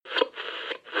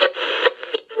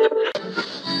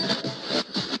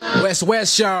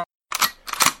West, y'all.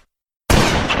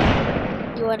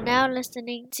 You are now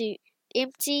listening to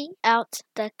Empty Out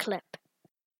the Clip.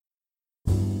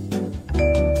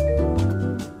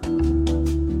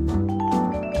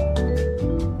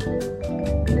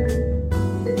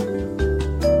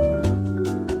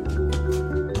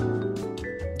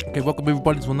 Okay, welcome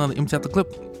everybody to another Empty Out the Clip.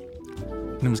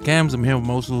 My name is Cams. I'm here with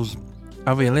Mosul's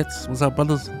Let's. What's up,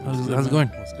 brothers? How's it going?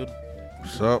 What's good?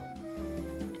 What's up?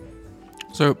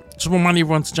 So, just remind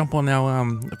everyone to jump on our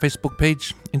Facebook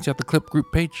page, Empty Out the Clip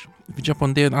group page. If you jump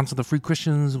on there and answer the 3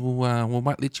 questions, we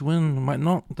might let you in, we might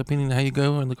not, depending on how you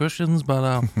go in the questions. But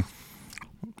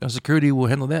our security will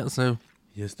handle that. So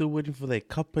You're still waiting for that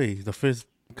cup, eh? The first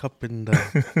cup, and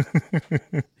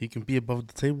he can be above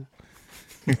the table.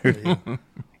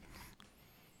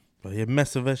 But yeah,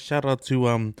 massive shout out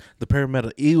to the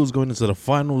Parramatta Eagles going into the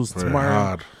finals tomorrow.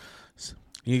 Hard.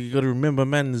 You got to remember,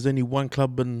 man, there's only one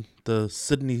club in the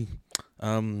Sydney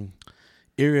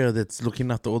area that's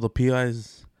looking after all the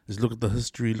PIs. Just look at the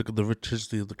history, look at the rich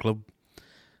history of the club.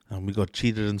 We got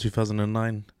cheated in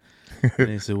 2009.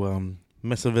 And so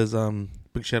massive as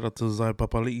big shout out to Zai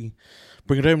Papali'i.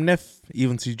 Bring it home, Neff,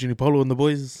 even to Junior Polo and the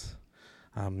boys.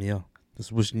 Yeah,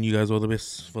 just wishing you guys all the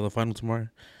best for the final tomorrow.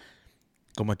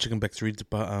 Got my chicken backs ready to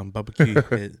barbecue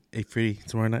at 8:30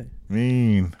 tomorrow night.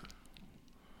 Mean.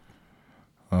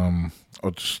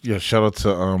 Shout out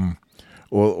to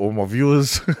all my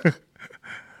viewers,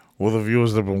 all the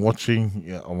viewers that have been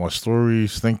watching, all my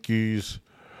stories, thank yous.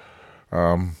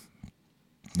 I'm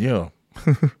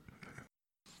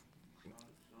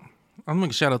gonna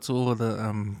make a shout out to all of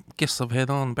the guests I've had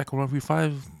on back on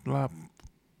 135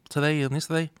 today and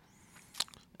yesterday.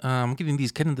 I'm getting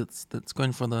these candidates that's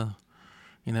going for the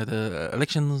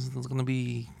elections that's going to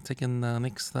be taken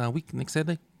next week, next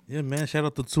Saturday. Yeah, man. Shout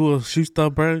out to Tua Schuster,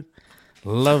 bro.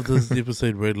 Love this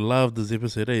episode, bro. Love this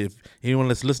episode. Hey, if anyone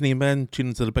that's listening, man, tune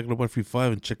into the Backlog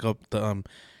 135 and check out the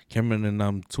Cameron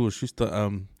and Tua Schuster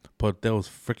pod. That was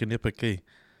freaking epic, eh?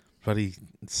 Bloody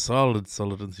solid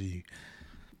interview.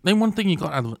 Name one thing you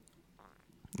got out of it.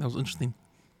 That was interesting.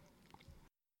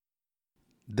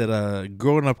 That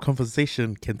growing up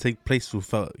conversation can take place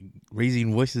without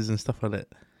raising voices and stuff like that.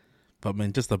 But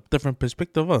man, just a different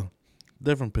perspective,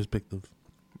 different perspective.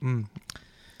 Mm.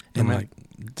 And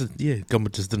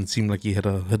government just didn't seem like he had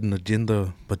a hidden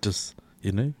agenda, but just,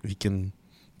 if he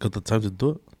got the time to do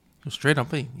it. You're straight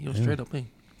up, eh? Straight up, eh?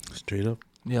 Straight up.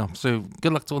 Yeah, so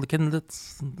good luck to all the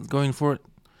candidates going for it,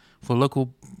 for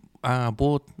local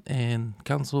board and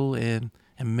council and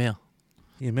mayor.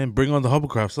 Yeah, man, bring on the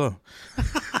hovercrafts, huh?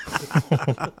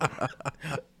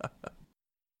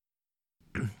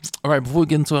 All right, before we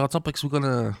get into our topics, we're going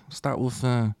to start with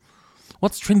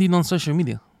what's trending on social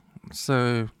media.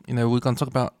 So, we're going to talk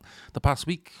about the past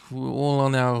week. We're all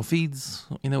on our feeds.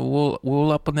 We're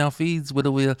all up on our feeds,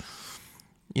 whether we're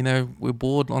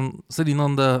bored on sitting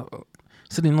on the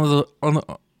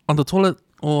toilet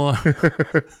or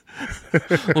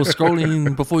or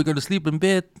scrolling before we go to sleep in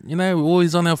bed. We're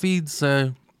always on our feeds.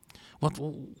 So, I'll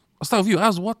start with you.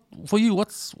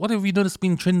 What have you noticed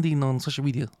been trending on social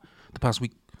media the past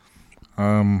week?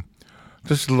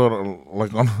 Just a lot of,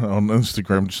 like on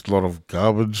Instagram, just a lot of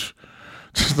garbage.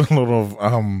 Just a lot of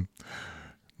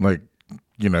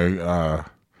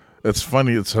it's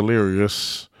funny, it's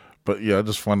hilarious, but yeah, I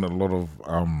just find a lot of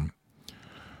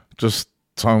just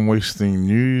time wasting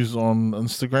news on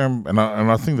Instagram, and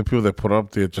I think the people that put up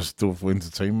there just do it for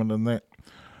entertainment and that.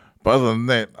 But other than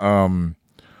that,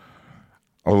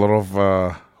 a lot of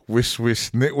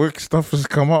West Network stuff has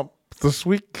come up this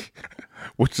week,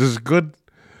 which is good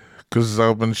because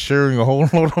I've been sharing a whole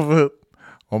lot of it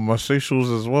on my socials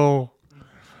as well.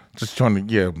 Just trying to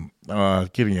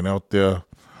getting it out there.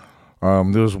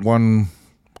 There was one,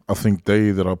 I think,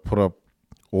 day that I put up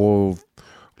all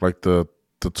like the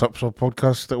types of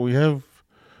podcasts that we have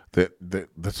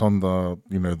that's on the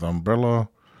the umbrella.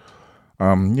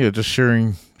 Just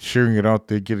sharing it out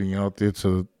there, getting it out there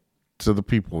to the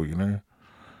people,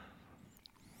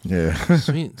 Yeah.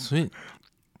 Sweet.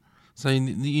 So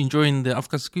you enjoying the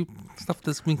Africa Scoop stuff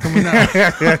that's been coming out?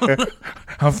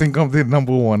 I think I'm the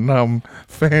number one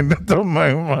fan at the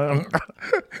moment.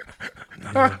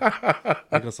 I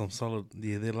got some solid.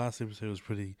 Yeah, their last episode was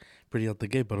pretty out the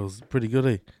gate, but it was pretty good,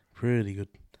 eh? Pretty good.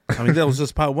 I mean, that was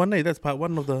just part 1, eh? That's part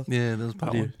 1 of the. Yeah, that was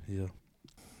part 1.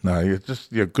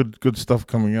 Yeah. Good stuff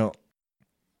coming out.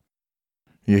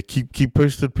 Yeah, keep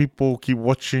posted, people. Keep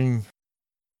watching.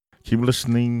 Keep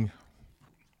listening.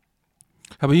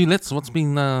 How about you, Let's? What's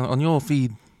been on your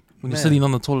feed when you're Man. sitting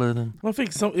on the toilet. And I think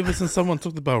ever since someone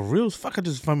talked about reels, fuck, I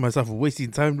just find myself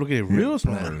wasting time looking at reels,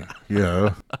 man.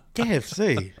 Yeah.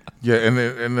 KFC. Yeah,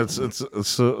 and it's a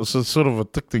sort of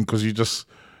addicting because you just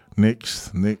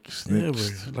next. Yeah, bro.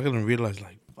 Like I didn't realize,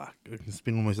 like, fuck, I can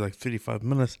spend almost like 35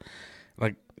 minutes.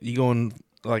 Like, you go on,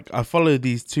 like, I follow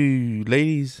these two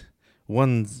ladies.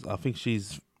 One's, I think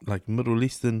she's like Middle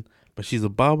Eastern, but she's a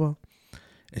barber.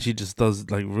 And she just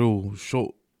does like real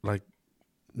short, like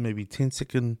maybe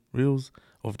 10-second reels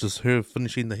of just her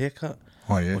finishing the haircut.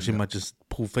 Oh yeah. Or she might just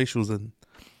pull facials and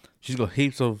she's got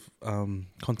heaps of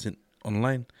content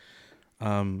online.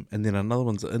 And then another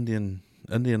one's an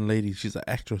Indian lady. She's an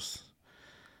actress.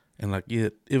 And like, yeah,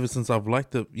 ever since I've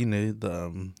liked it, you know,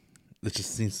 it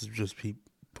just seems to just be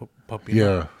popping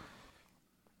up. Yeah.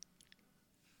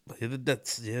 But yeah,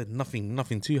 that's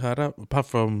nothing too hard up apart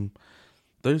from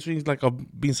those things. Like,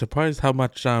 I've been surprised how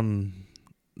much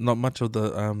not much of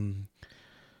the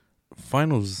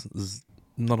finals is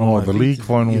not on my the feed. league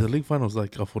final. Yeah, the league finals.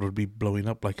 Like, I thought it'd be blowing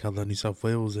up like how the New South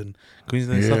Wales and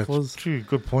Queensland Yeah, stuff was. true.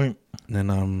 Good point. And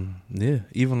then yeah,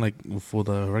 even like for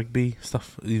the rugby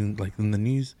stuff, even like in the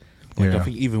news, like I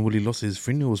think even Willie Loss's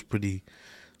funeral was pretty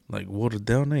like watered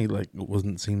down. Like, it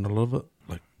wasn't seeing a lot of it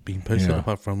like being posted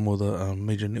apart from all the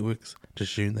major networks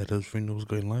just showing that his funeral was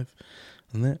going live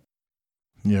and that.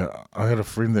 Yeah, I had a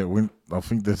friend that went. I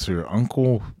think that's her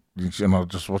uncle, and I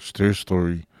just watched her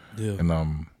story. Yeah,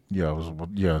 And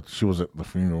she was at the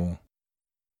funeral.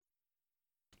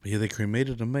 but yeah, they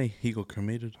cremated him. He got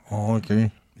cremated. Oh,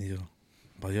 okay. Yeah,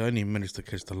 but I only managed to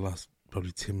catch the last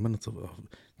probably 10 minutes of it. I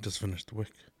just finished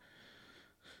work.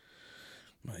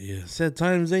 But yeah, sad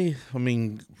times, eh? I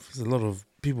mean, there's a lot of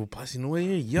people passing away,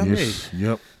 eh? Young, Yes.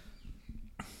 Yep.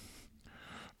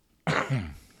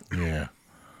 Yeah.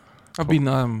 I've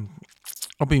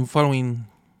been following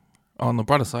on the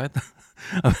brighter side.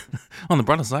 On the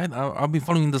brighter side, I've been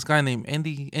following this guy named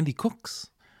Andy Cooks.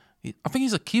 I think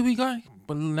he's a Kiwi guy,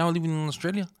 but now living in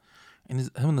Australia, and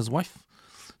him and his wife.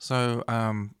 So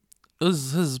it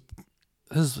was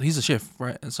he's a chef,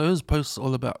 right? And so his post's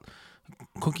all about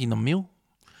cooking a meal.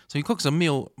 So he cooks a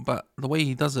meal, but the way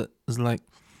he does it is like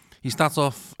he starts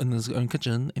off in his own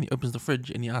kitchen and he opens the fridge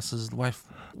and he asks his wife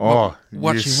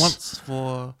what she wants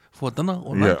for dinner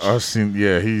or lunch. Yeah, I've seen.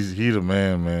 Yeah, he's the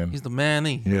man. He's the man,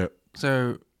 eh? Yeah.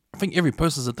 So I think every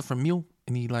post is a different meal,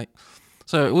 and he like.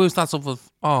 So it always starts off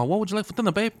with, "Oh, what would you like for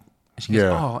dinner, babe?" And she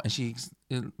goes, "Oh,"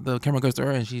 and the camera goes to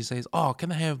her and she says, "Oh,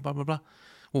 can I have blah blah blah?"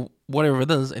 Well, whatever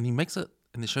it is, and he makes it,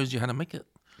 and it shows you how to make it.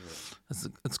 Yeah.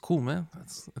 It's cool, man.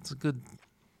 It's a good.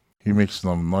 He makes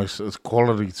them nice. It's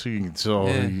quality too. You can tell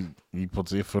he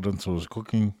puts effort into his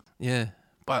cooking. Yeah,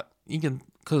 but you can,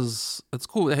 because it's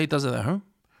cool that he does it at home,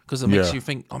 because it makes you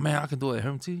think, oh man, I can do it at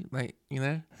home too. Like, you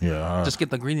know, just get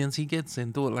the ingredients he gets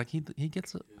and do it like he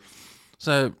gets it.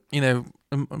 So, you know,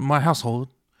 in my household,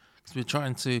 cause we're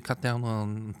trying to cut down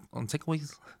on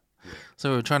takeaways.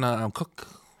 So we're trying to cook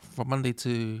from Monday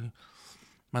to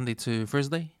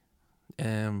Thursday.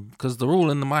 Because the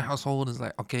rule in my household is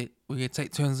like, okay, we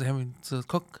take turns having to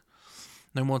cook.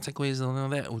 No more takeaways and all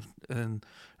that. And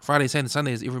Friday, Saturday,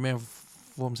 Sunday is every man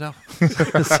for himself.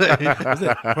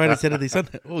 Friday, Saturday,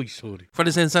 Sunday. Oh, sorry.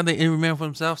 Friday, Saturday, Sunday, every man for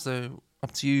himself. So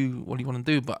up to you, what do you want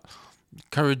to do? But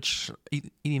encourage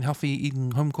eating healthy,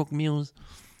 eating home cooked meals.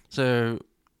 So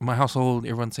my household,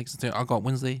 everyone takes a turn. I got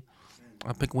Wednesday.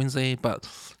 I pick Wednesday, but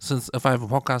since if I have a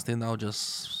podcast, then I'll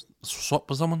just swap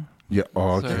with someone. Yeah.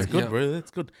 Oh, okay. So, That's good, bro.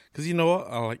 That's good. Because you know what?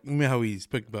 I like, remember how we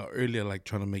spoke about earlier, like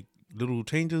trying to make little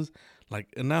changes.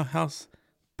 Like in our house,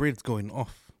 bread's going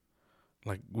off.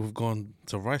 Like we've gone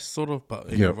to rice sort of, but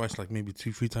rice like maybe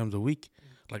 2-3 times a week.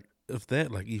 Like if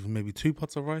that, like even maybe 2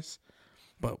 pots of rice,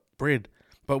 but bread.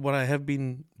 But what I have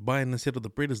been buying instead of the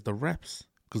bread is the wraps.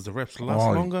 Because the wraps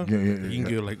last longer. You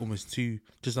can go like almost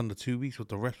just under 2 weeks with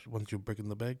the wraps once you're breaking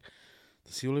the bag,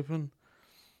 the seal open.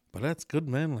 But that's good,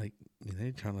 man. Like, you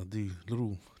know, trying to do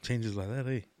little changes like that,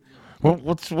 eh? Well,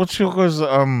 what's your guys'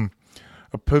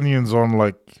 opinions on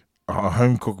like a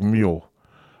home cooked meal?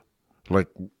 Like,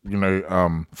 you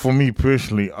know, for me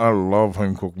personally, I love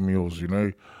home cooked meals. You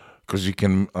know, because you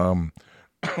can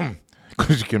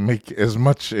make as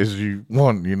much as you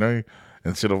want. You know,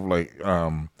 instead of like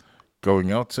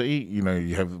going out to eat. You know,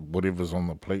 you have whatever's on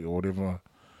the plate or whatever.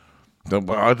 But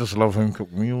I just love home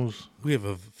cooked meals. We have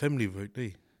a family vote, eh?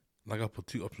 Like, I put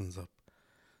 2 options up.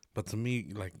 But to me,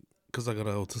 like, because I got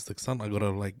an autistic son, I got to,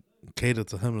 like, cater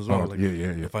to him as well.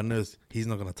 If I know he's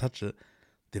not going to touch it,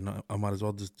 then I might as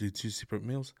well just do 2 separate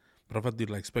meals. But if I do,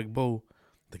 like, spag bowl,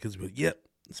 the kids will be like, yep,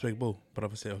 spag bowl. But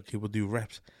if I say, okay, we'll do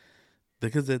wraps, the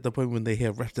kids at the point when they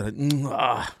hear rap, they're like,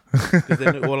 because they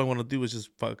know all I want to do is just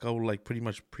go like pretty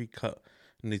much pre-cut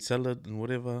and eat salad and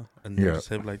whatever, and Yeah. just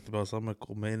have like the balsamic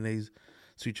or mayonnaise,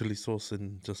 sweet chili sauce,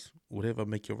 and just whatever,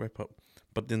 make your wrap up.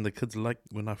 But then the kids like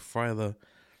when I fry the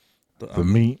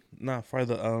meat. fry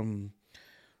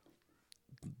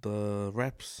the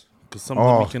wraps, because some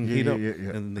of them you can heat up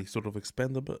and they sort of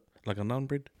expand a bit like a naan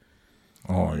bread.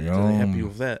 Oh, yeah. So they're happy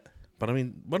with that. But I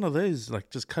mean, one of those, like,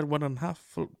 just cut one and a half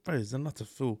full, bro, it's enough to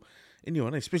fill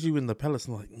anyone, especially when the palace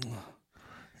are like,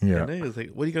 Yeah. you know, it's like,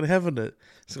 what are you going to have in it?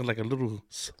 It's got like a little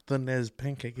thin as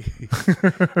pancake.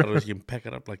 Otherwise, you can pack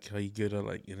it up like how you go to,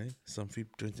 like, you know, some food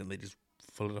joints and they just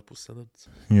fill it up with salads.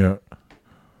 Yeah.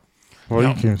 Well,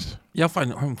 Yeah. you can. Yeah, I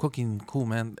find home cooking cool,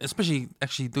 man. Especially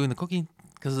actually doing the cooking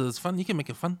because it's fun. You can make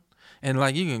it fun, and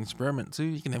like you can experiment too.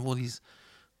 You can have all these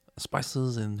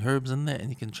spices and herbs in there,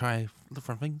 and you can try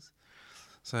different things.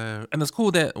 So, and it's cool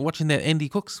that watching that Andy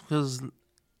cooks because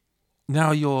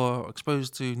now you're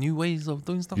exposed to new ways of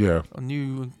doing stuff. Yeah. Or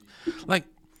new, like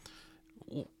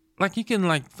you can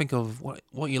like think of what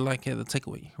you like at the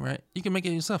takeaway, right? You can make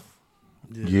it yourself.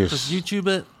 Yeah. Just Yes. YouTube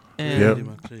it and Yep. Pretty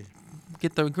much, eh?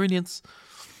 get the ingredients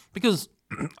because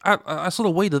I sort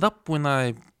of weighed it up when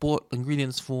I bought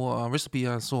ingredients for a recipe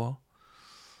I saw,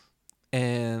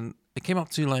 and it came up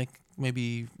to like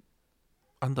maybe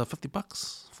under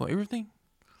 $50 for everything.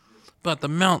 But the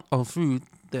amount of food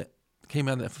that came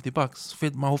out of that $50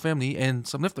 fed my whole family and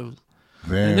some leftovers.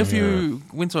 Damn, And if you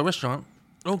went to a restaurant,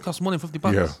 it will cost more than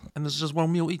 $50, Yeah. and it's just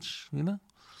one meal each, you know.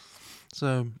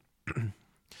 So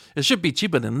it should be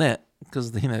cheaper than that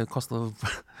because the cost of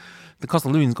the cost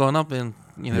of living's going up, and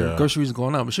Yeah. groceries are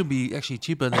going up. It should be actually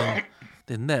cheaper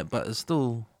than that, but it's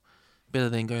still better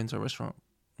than going to a restaurant,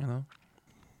 you know.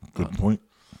 Good point.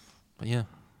 But yeah,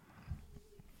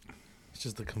 It's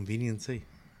just the convenience, eh?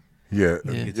 Yeah.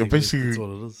 Yeah. You're That's basically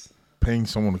all it is. paying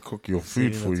someone to cook your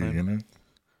food Saving for the you, time. you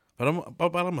know?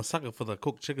 But I'm a sucker for the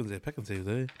cooked chickens at Pack and Save,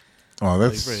 though. Oh,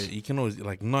 Like, that's... bro, you can always,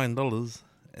 like, $9,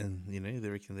 and, you know, they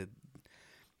reckon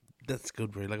that's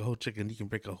good, bro. Like, a whole chicken, you can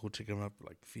break a whole chicken up,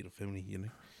 like, feed a family, you know?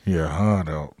 Yeah, hard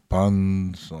out.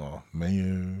 Buns or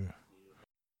mayo.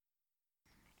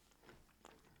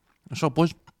 so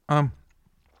boys,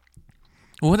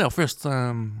 we had our first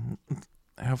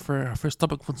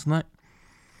topic for tonight,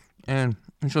 and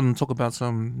I'm just going to talk about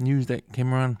some news that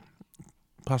came around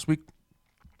past week.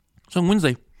 So on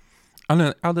Wednesday,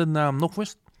 out in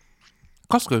Northwest,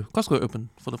 Costco opened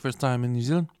for the first time in New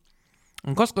Zealand.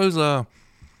 And Costco is a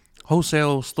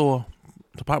wholesale store,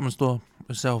 department store.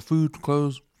 They sell food,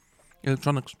 clothes,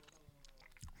 electronics,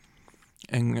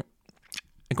 and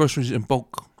groceries in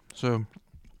bulk. So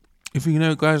if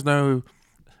guys know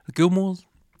Gilmore's,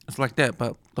 it's like that,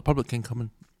 but the public can come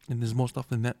in, and there's more stuff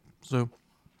than that. So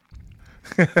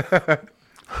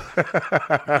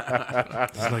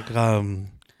It's like,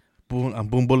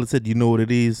 Boom Bullet said, you know what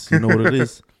it is, you know what it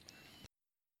is.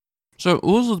 So it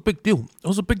was a big deal. It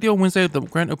was a big deal Wednesday at the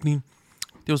grand opening.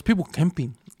 There was people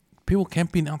camping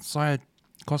outside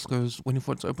Costco's waiting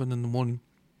for it to open in the morning.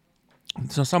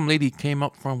 So some lady came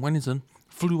up from Wellington,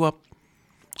 flew up.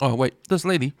 Oh wait, this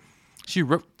lady, she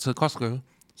wrote to Costco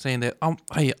saying that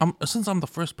since I'm the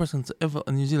first person to ever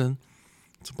in New Zealand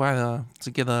to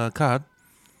get a card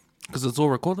because it's all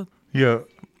recorded. Yeah.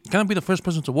 Can I be the first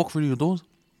person to walk through your doors?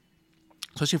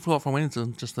 So she flew up from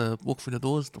Wellington just to walk through the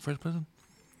doors, the first person.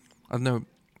 I don't know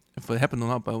if it happened or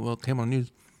not, but it came on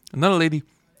news. Another lady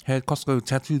had Costco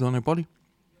tattooed on her body.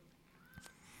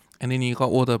 And then you got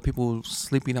all the people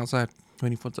sleeping outside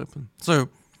waiting for it to open. So,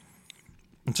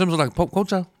 in terms of like pop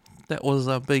culture, that was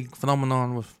a big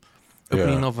phenomenon with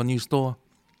opening Yeah. of a new store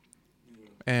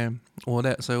and all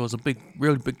that. So it was a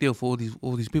really big deal for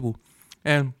all these people.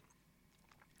 And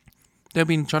they've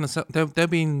been trying to sell, they've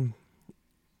been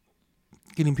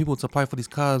getting people to apply for these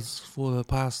cards for the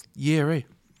past year, eh?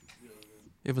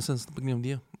 Ever since the beginning of the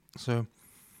year. So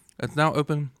it's now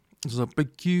open. There's a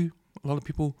big queue. A lot of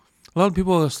people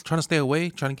are trying to stay away,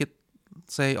 trying to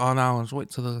now let's wait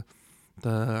till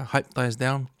the hype dies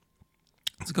down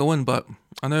to go in. But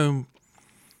I know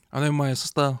my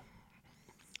sister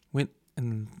went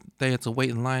and they had to wait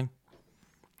in line.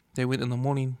 They went in the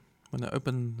morning when they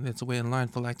opened. They had to wait in line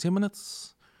for like 10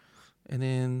 minutes, and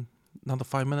then another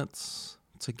 5 minutes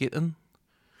to get in.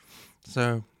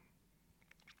 So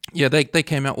yeah, they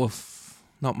came out with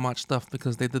not much stuff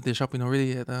because they did their shopping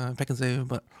already at Pack and Save.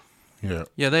 But Yeah.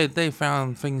 they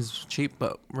found things cheap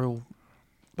but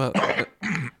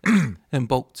in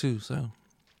bulk too. So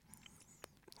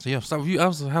yeah. So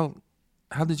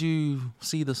how did you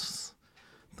see this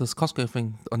Costco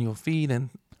thing on your feed, and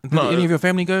did No, any of your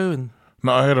family go? And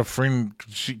No, I had a friend,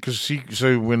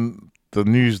 so when the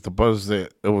news, the buzz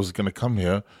that it was gonna come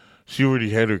here, she already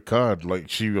had her card. Like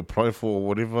she applied for or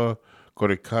whatever, got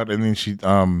her card, and then she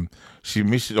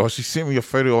messaged. Oh, she sent me a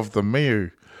photo of the mayo.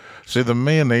 So the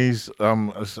mayonnaise,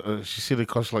 she said it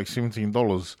cost like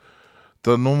 $17.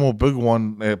 The normal big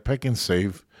one at Pack and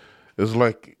Save is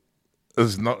like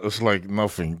it's like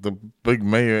nothing. The big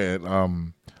mayo at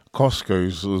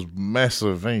COSTCO's is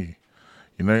massive, eh?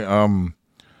 You know,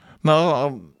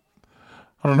 no,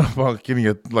 I don't know about getting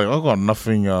it. Like I got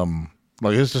nothing.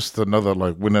 Like it's just another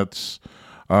like when it's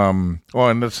and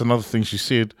that's another thing she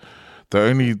said.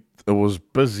 It was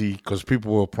busy because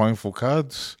people were applying for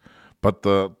cards, but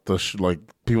like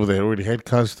people that already had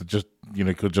cards that just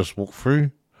could just walk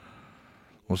through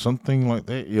or something like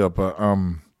that. Yeah, but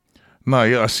no,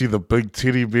 yeah, I see the big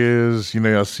teddy bears.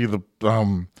 I see the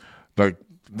like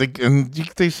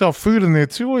they sell food in there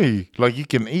too. Eh? Like you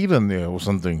can eat in there or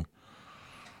something.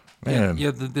 Man.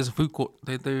 Yeah, there's a food court.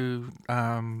 They do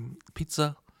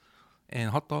pizza and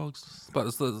hot dogs. But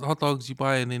it's the hot dogs you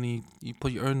buy and then you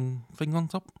put your own thing on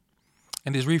top.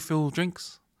 And there's refill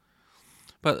drinks.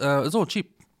 But it's all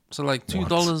cheap. So like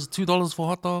 $2 for a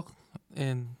hot dog.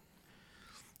 And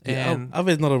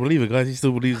Alved's not a believer, guys. He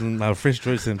still believes in fresh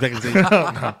choice and Pack and Save.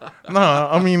 No,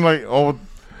 I mean I'll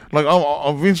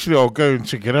eventually I'll go and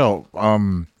check it out.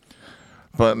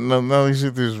 But now you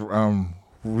said there's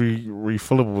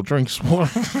refillable drinks.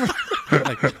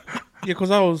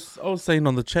 Because I was saying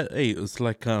on the chat, hey, it's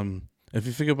like if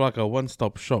you think of like a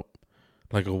one-stop shop,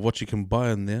 like of what you can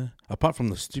buy in there, apart from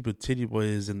the stupid teddy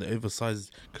bears and the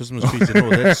oversized Christmas trees and all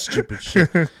that stupid shit,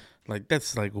 like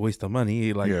that's like a waste of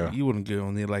money. Like you wouldn't go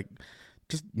on there like.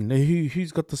 Just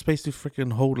who's got the space to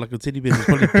freaking hold like a teddy bear? It's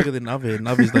probably bigger than Ave, and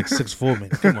Ave's like 6'4", man.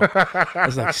 Come on,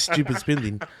 that's like stupid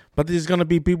spending. But there's gonna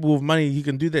be people with money who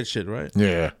can do that shit, right?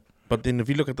 Yeah. But then if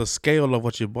you look at the scale of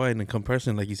what you're buying in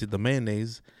comparison, like you said, the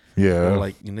mayonnaise, or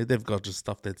like they've got just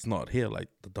stuff that's not here, like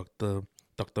the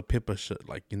Dr. Pepper shit.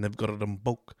 Like they've got it in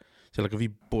bulk. So like if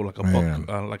you bought like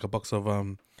a box of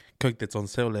Coke that's on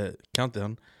sale at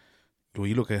Countdown. Well,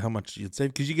 you look at how much you'd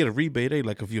save because you get a rebate.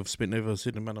 Like if you've spent over a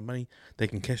certain amount of money, they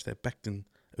can cash that back. Then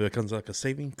it comes like a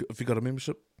saving if you got a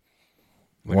membership.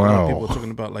 Like a lot of people are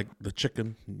talking about like the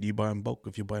chicken you buy in bulk.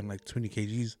 If you're buying like 20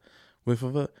 kgs worth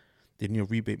of it, then your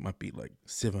rebate might be like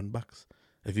 $7.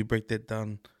 If you break that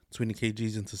down, 20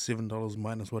 kgs into $7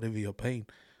 minus whatever you're paying,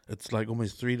 it's like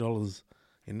almost $3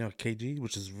 in now kg,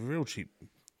 which is real cheap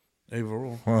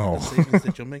overall. Wow. The savings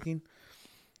that you're making.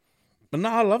 But no,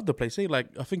 I love the place. See, like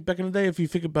I think back in the day, if you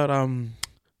think about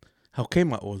how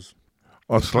Kmart was.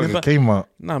 Oh, it's like a Kmart.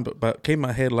 No, but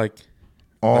Kmart had like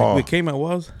where Kmart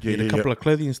was. You had a couple of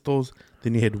clothing stores.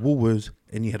 Then you had Woolworths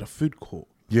and you had a food court.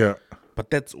 Yeah. But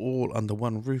that's all under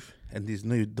one roof, and there's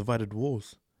no divided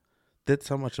walls. That's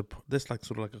how much. That's like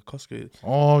sort of like a Costco.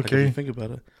 Oh, like okay. if you think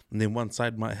about it, and then one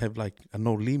side might have like a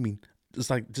no limit. It's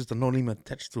like just a no limit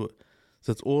attached to it.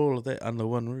 So it's all of that under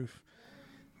one roof.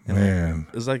 And man,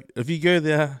 it's like if you go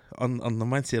there on the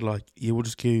mindset like we'll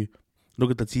just go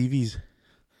look at the TVs.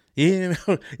 Yeah,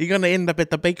 you're gonna end up at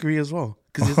the bakery as well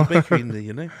because there's a bakery in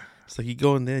there. It's like you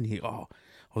go in there and I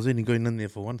was only going in there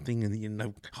for one thing, and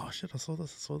oh shit, I saw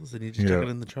this, and you just chuck it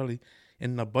in the trolley,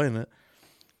 end up buying it.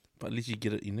 But at least you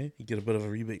get it, you get a bit of a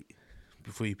rebate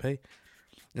before you pay.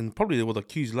 And probably with the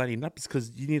queues lining up is because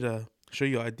you need to show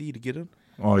your ID to get in.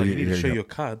 Oh, you need to show your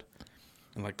card,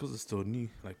 and like because it's still new,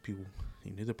 like people.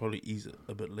 They'll probably ease it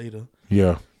a bit later.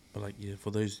 Yeah. But like,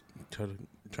 for those trying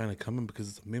to come in because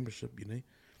it's a membership,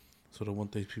 so they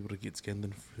want those people to get scanned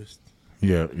in first.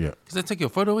 Yeah. Because they take your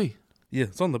photo, eh? Yeah,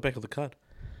 it's on the back of the card.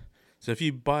 So if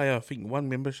you buy, I think, one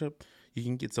membership, you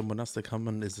can get someone else to come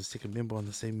in as a second member on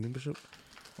the same membership.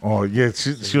 Oh yeah,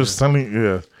 she was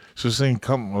telling she was saying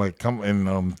come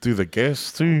and do the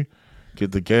gas too,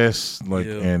 get the gas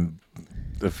and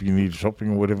if you need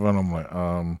shopping or whatever, and I'm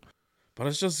like But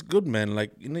it's just good, man.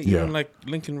 Like even like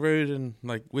Lincoln Road and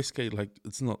like Westgate, like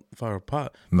it's not far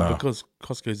apart. No. Because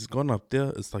Costco's gone up there,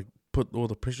 it's like put all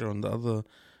the pressure on the other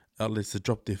outlets to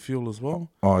drop their fuel as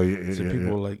well. Oh yeah. So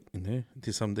people are like,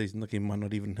 there's some days they might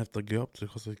not even have to go up to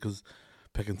Costco because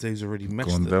Pack and Save's already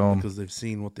matched it down. because they've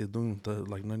seen what they're doing with the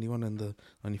like 91 and the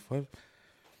 95.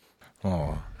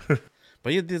 Oh.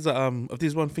 But yeah, if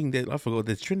there's one thing that I forgot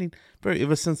that's trending, bro,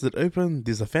 ever since it opened,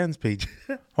 there's a fans page.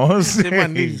 Honestly, my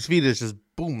news feed is just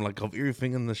boom, like of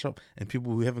everything in the shop. And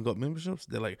people who haven't got memberships,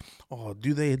 they're like, oh,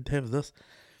 do they have this?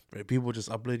 Bro, people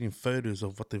just uploading photos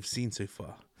of what they've seen so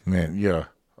far. Man, yeah.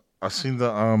 I seen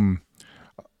the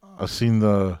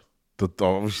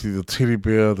obviously the teddy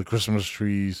bear, the Christmas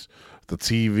trees, the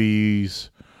TVs,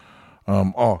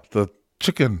 the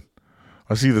chicken.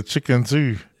 I see the chicken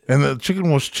too. And the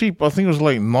chicken was cheap. I think it was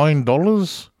like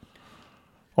 $9.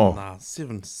 Oh, Nah,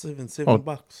 seven Oh,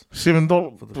 bucks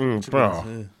 $7. for the Bro.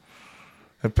 chickens.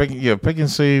 And Pick and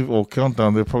Save or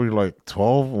Countdown, they're probably like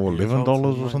 $12 or Yeah, $11 $12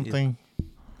 or to $9, something.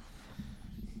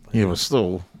 Yeah, but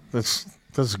still, that's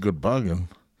a good bargain.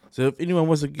 So if anyone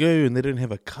wants to go and they don't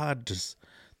have a card, just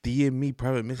DM me,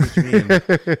 private message me, and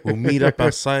we'll meet up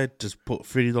outside. Just put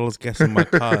 $30 gas in my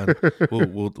car.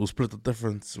 And we'll split the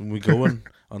difference when we go in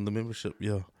on the membership.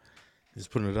 Yeah,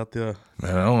 just putting it out there.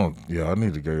 Man, I don't. Yeah, I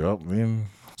need to go up then.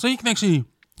 So you can actually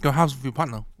go halves with your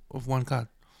partner with one card.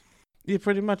 Yeah,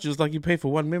 pretty much. It's like you pay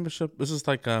for one membership. It's just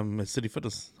like at City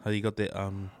Fitness, how you got that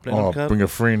platinum card. Bring a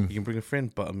friend. You can bring a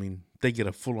friend, but I mean, they get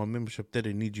a full-on membership. They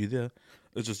don't need you there.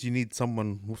 It's just you need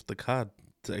someone with the card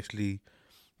to actually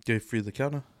go through the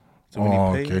counter. So when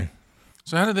you pay, Okay.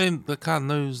 So how did the card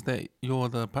knows that you're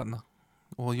the partner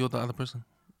or you're the other person?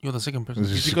 You're the second person.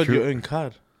 Is it if you got your secure? own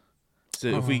card.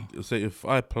 So if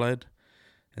I applied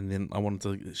and then I wanted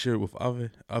to share it with Ave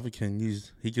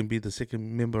he can be the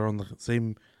second member on the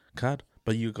same card,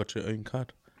 but you got your own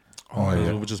card. Oh,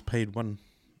 yeah. We just paid one.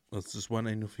 That's just one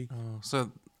annual fee.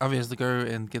 So Avi has to go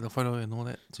and get a photo and all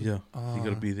that. Too. Yeah, you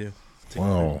gotta be there. to take a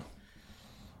Wow. photo.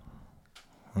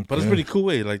 But it's pretty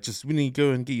cool, eh? Like, just when you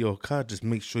go and get your card, just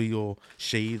make sure you're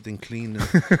shaved and clean and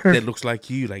that looks like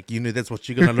you. Like, you know, that's what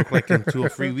you're gonna look like in 2 or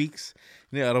 3 weeks.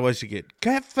 You know, otherwise you get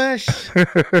catfish.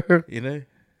 You know,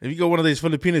 if you got one of these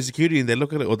Filipino security and they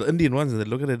look at it, or the Indian ones and they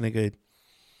look at it and they go,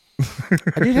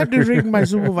 I did have to ring my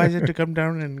supervisor to come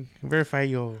down and verify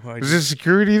your ID. Is there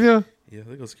security there? Yeah,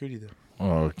 they got security there.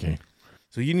 Oh, okay.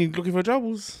 So you need looking for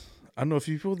jobs. I know a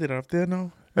few people that are up there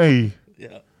now. Hey.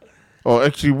 Yeah. Oh,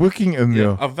 actually working in Yeah,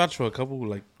 there. I've vouched for a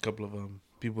couple of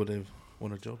people that have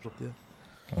wanted jobs up there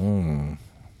Oh. in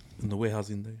the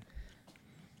warehousing there.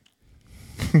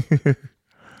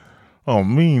 Oh,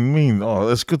 mean. Oh,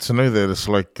 it's good to know that it's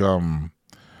like the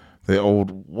old,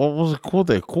 what was it called?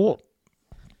 Their court?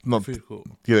 Not Food court.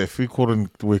 Yeah, that food court in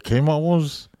where Kmart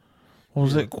was. What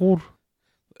was that called?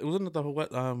 It wasn't at the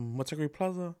Matakari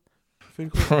Plaza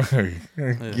food court.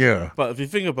 Yeah. But if you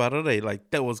think about it,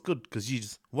 like that was good because you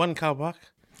just one car park.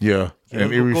 Yeah.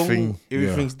 And everything.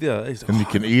 Everything's there. It's like, And you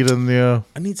can eat in there.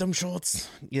 I need some shorts.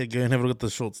 Yeah, go and have a look at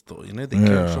the shorts store. You know, the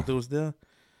Yeah. shop that was there.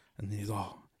 And he's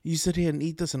you sit here and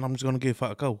eat this, and I'm just gonna go for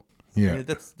a go. Yeah.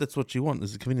 That's what you want.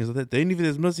 Is the convenience of that. The only thing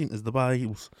that's missing is the bar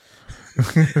heels.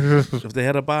 If they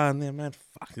had a bar in there, man,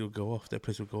 fuck, it would go off. That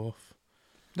place would go off.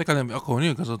 They can't have alcohol in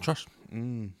here because of trust.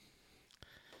 Mean.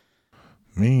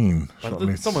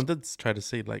 But someone did try to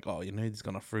say like, oh, you know, he's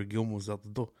gonna throw Gilmore's out the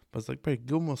door. But it's like, bro,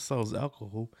 Gilmore sells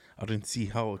alcohol. I don't see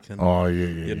how it can. Oh, yeah.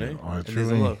 You know, Oh, and there's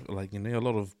a lot, like, you know, a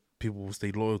lot of people will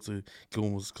stay loyal to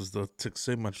Gilmore's because they took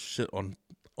so much shit on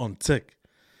tick.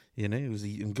 You know, it was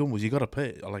in Gilmore's, you gotta pay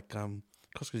it. Like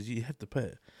COSTCO, you have to pay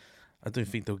it. I don't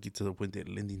think they'll get to the point they're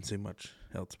lending so much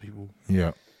out to people.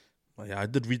 Yeah. But yeah, I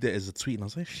did read that as a tweet, and I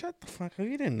was like, shut the fuck up,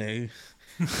 you didn't know.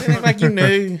 Like, you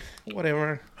know,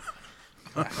 whatever.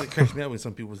 It cracks me out when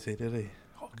some people say that,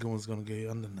 Gilmore's gonna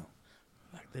go under now.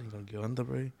 Like, they ain't gonna go under,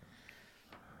 bro.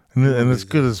 And it's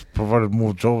good. It's provided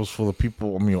more jobs for the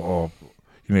people. I mean,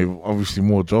 you know, obviously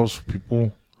more jobs for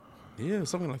people. Yeah,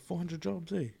 something like 400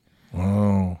 jobs, eh?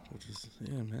 Wow. Which is,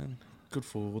 yeah, man, good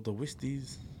for the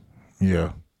Westies.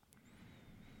 Yeah.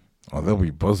 Oh, they'll be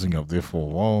buzzing up there for a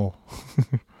while.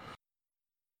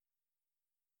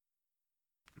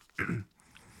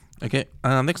 Okay,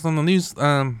 next on the news,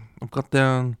 I've got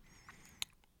down.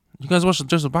 You guys watched the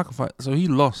Joseph Parker fight. So he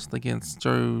lost against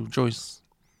JOYCE.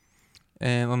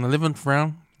 And on the 11th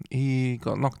round, he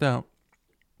got knocked out.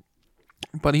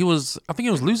 But I think he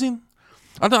was losing.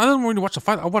 I didn't really watch the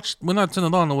fight. When I turned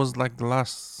it on, it was like the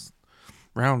last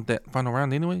round, that final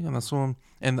round anyway. And I saw him,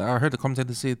 and I heard the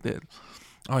commentator say that,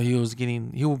 he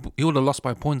would have lost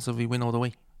by points if he went all the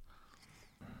way.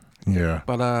 Yeah.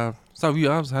 But, so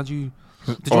you, Abs, did you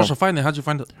watch the fight and how'd you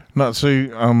find it? No, so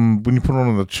when you put on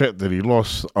in the chat that he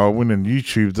lost, I went and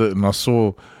YouTubed it and I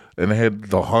saw, and it had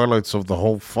the highlights of the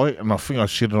whole fight, and I think I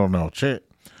shared it on our chat.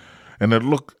 And it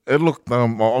looked,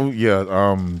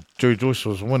 JOYCE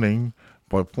was winning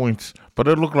by points, but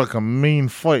it looked like a mean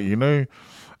fight, you know.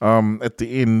 At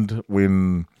the end,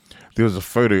 when there was a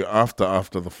photo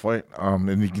after the fight,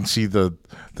 and you can see the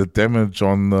damage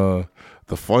on the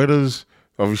fighters.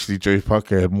 Obviously, Joe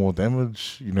Parker had more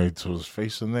damage, you know, to his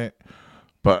face and that.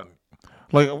 But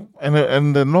like,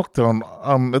 and the knockdown,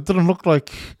 it didn't look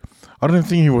like. I don't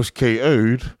think he was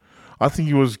KO'd. I think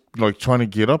he was like trying to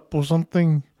get up or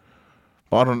something.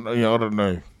 But I don't know.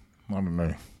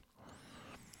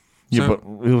 Yeah, but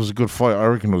it was a good fight. I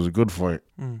reckon it was a good fight.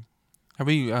 How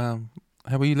about you?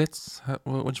 Let's.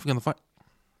 What did you think of the fight?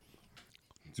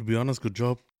 To be honest, good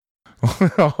job.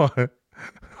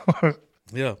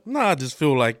 Yeah. Nah, I just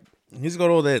feel like he's got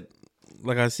all that.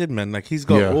 Like I said, man, like he's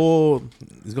got all.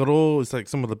 It's like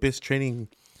some of the best training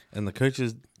and the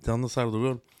coaches down the side of the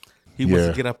world. He wants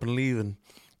to get up and leave and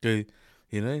go,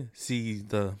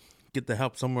 get the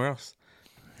help somewhere else.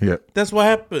 Yeah. That's what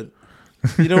happened.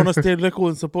 You don't want to stay local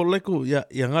and support local. Yeah,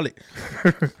 ngale.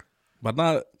 But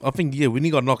now, I think, when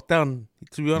he got knocked down,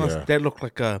 to be honest, that looked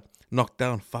like a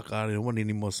knockdown. Fuck, I didn't want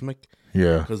any more smack.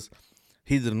 Yeah. Because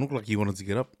he didn't look like he wanted to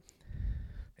get up.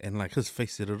 And like his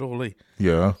face said it all, eh?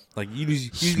 Yeah. Like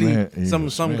usually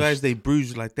some guys, they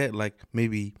bruise like that, like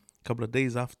maybe a couple of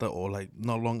days after or like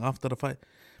not long after the fight.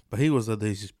 But he was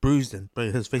just bruised and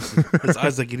his face, his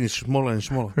eyes are getting smaller and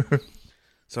smaller.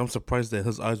 So I'm surprised that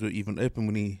his eyes were even open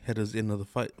when he had his end of the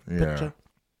fight picture.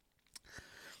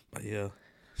 But yeah,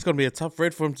 it's gonna be a tough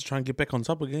road for him to try and get back on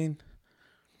top again.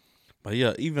 But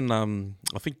yeah, even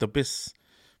I think the best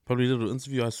probably little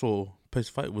interview I saw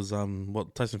post fight was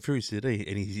what Tyson Fury said, eh?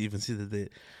 And he even said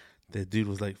that dude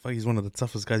was like, fuck, he's one of the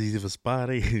toughest guys he's ever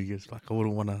sparred, eh? He goes, fuck, I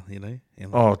wouldn't wanna,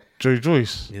 And like, Joe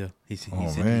Joyce. Yeah, he said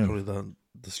he's probably the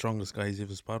strongest guy he's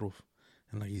ever sparred with.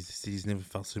 And like he's never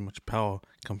felt so much power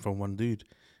come from one dude.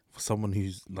 For someone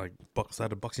who's like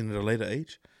started boxing at a later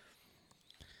age,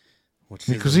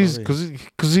 because he's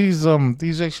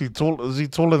actually tall. Is he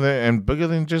taller than and bigger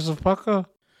than Joseph Parker?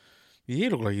 Yeah, he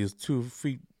looked like he was 2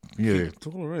 feet. Feet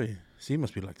taller, eh? So he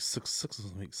must be like 6'6" or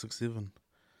something, 6'7".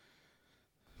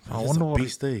 I wonder what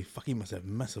beast, eh? Fuck, he must have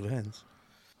massive hands.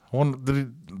 I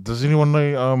wonder, does anyone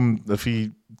know if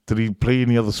he play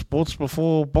any other sports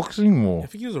before boxing or? I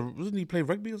think wasn't he play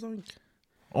rugby or something?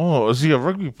 Oh, is he a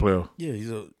rugby player? Yeah, he's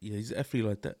an athlete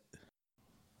like that.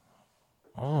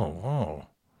 Oh, wow.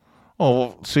 Oh,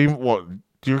 well, see, what,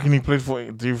 do you reckon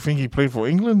do you think he played for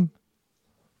England?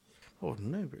 Oh,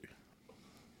 no, bro.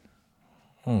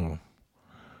 Oh,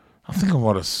 I think I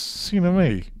might have seen him,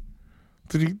 eh?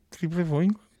 Did he play for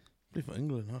England? Play for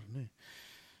England, I don't know.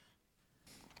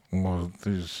 Well,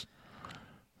 there's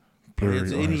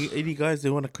any guys, they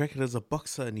want to crack it as a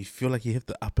boxer and you feel like you have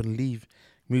to up and leave,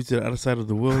 move to the other side of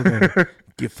the world and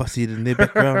get fussy in their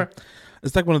background.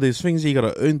 It's like one of those things you got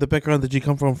to earn the background that you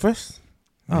come from first.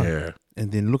 Yeah.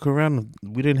 And then look around.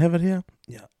 We don't have it here.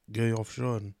 Yeah. Go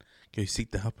offshore and go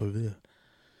seek the help over there.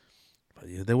 But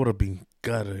yeah, they would have been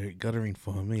guttering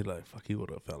for me. Like, fuck, he would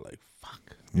have felt like,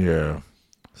 fuck. Yeah.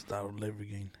 Start all over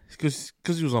again. Because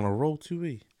he was on a roll too,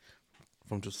 eh?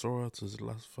 From Jasora to his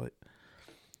last fight.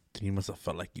 Then he must have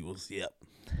felt like he was, yep,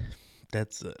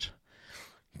 that's it.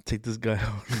 Take this guy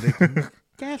out.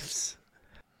 Gaffs.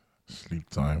 Sleep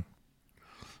time.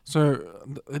 So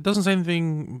it doesn't say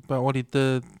anything about what he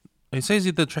did. It says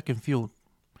he did track and field,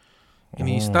 and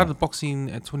he started boxing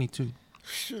at 22.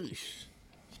 Sheesh.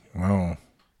 Wow.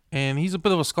 And he's a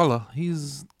bit of a scholar.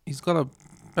 He's got a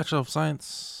Bachelor of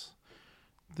Science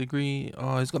degree.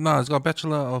 He's got a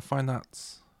Bachelor of Fine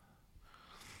Arts,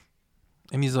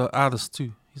 and he's an artist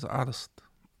too. He's an artist.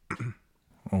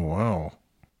 Oh wow.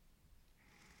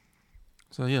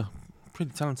 So yeah,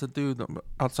 pretty talented dude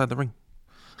outside the ring.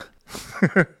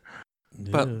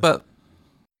 Yeah. But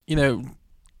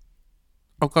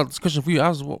I've got this question for you.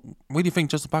 Where do you think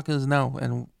Joseph Parker is now,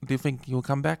 and do you think he'll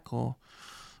come back, or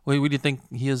where do you think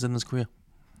he is in his career?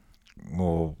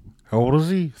 Well, how old is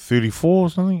he? 34 or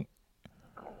something?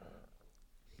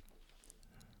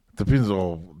 Depends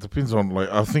on like,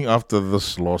 I think after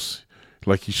this loss,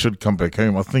 like, he should come back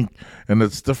home. I think, and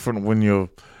it's different when I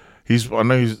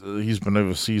know he's been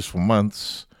overseas for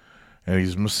months, and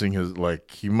he's missing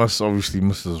he must obviously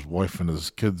miss his wife and his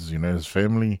kids, his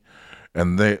family,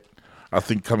 and that, I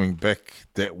think coming back,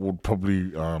 that would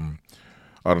probably, I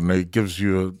don't know, it gives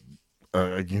you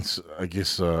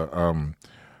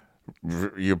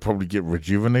you'll probably get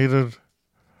rejuvenated,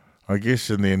 I guess,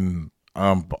 and then,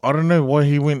 but I don't know why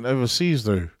he went overseas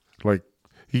though. Like,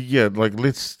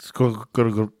 let's got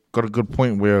a good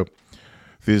point where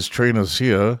there's trainers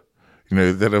here,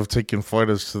 that have taken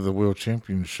fighters to the world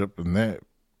championship and that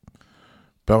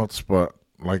belts, but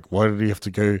like, why did he have to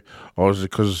go? Oh, is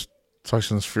it because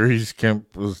Tyson Fury's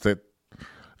camp is that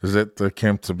the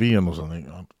camp to be in or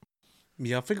something?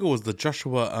 Yeah, I think it was the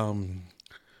Joshua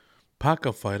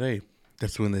Parker fight, eh?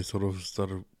 That's when they sort of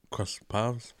started cross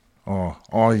paths. Oh,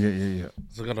 yeah.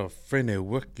 So I got a friend at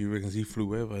work, he reckons he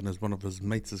flew over, and as one of his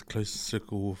mates is close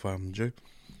circle with Joe.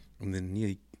 And then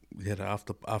he had an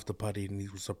after party, and he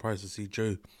was surprised to see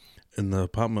Joe in the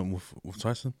apartment with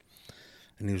Tyson.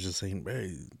 And he was just saying, bro,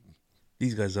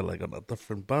 these guys are like on a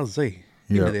different buzz, eh?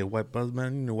 Yeah. They're white buzz,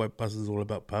 man. White buzz is all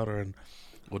about powder and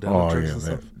all that drugs and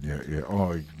stuff. Yeah.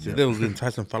 So that was when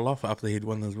Tyson fell off after he'd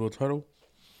won his world title.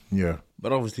 Yeah.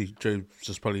 But obviously, Joe's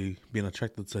just probably been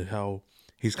attracted to how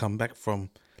he's come back from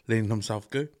letting himself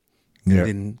go, Yeah. and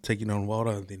then taking on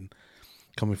Wilder, and then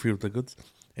coming through with the goods.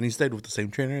 And he stayed with the same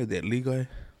trainer, that Lee guy.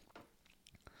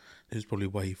 That's probably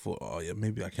why he thought, oh yeah,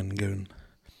 maybe I can go and,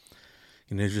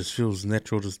 it just feels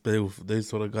natural to stay with those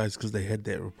sort of guys because they had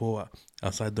that rapport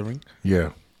outside the ring.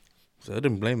 Yeah. So I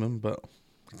didn't blame him, but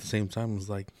at the same time, it was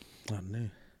like, I don't know,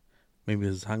 maybe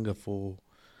his hunger for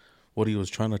what he was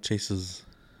trying to chase is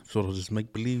sort of just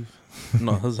make believe,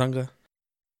 not his hunger.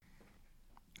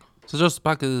 So Joseph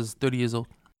Parker is 30 years old.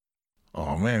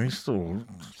 Oh man, he's still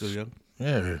young.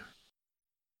 Yeah.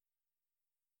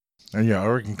 And yeah, I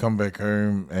reckon come back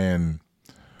home and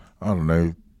I don't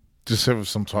know, just have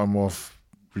some time off,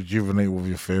 rejuvenate with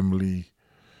your family.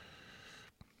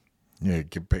 Yeah,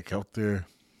 get back out there.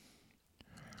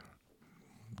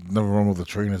 Never wrong with the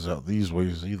trainers out these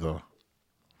ways either.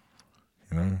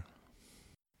 You know?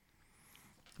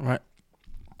 Right.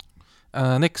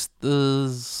 Next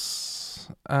is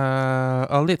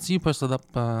let's you posted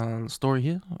up story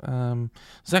here.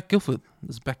 Zach Guilford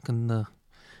is back in the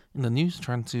news,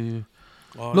 trying to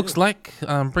looks like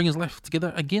bring his life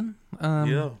together again.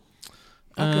 Yeah.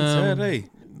 Fucking sad, eh?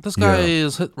 This guy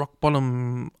has hit rock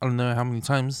bottom. I don't know how many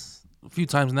times. A few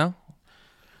times now.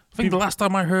 I think the last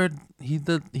time I heard he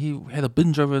had a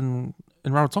binge over in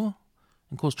Rarotonga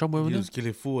and caused trouble over He there. was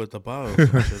killing fool at the bar or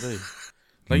some shit, eh?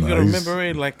 Like, you gotta remember,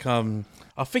 eh? Like,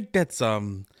 I think that's,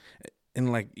 in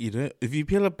like, if you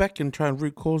peel it back and try and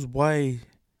root cause why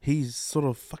he's sort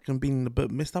of fucking been a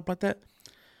bit messed up like that.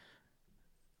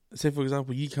 Say, for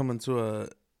example, you come into a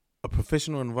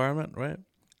professional environment, right?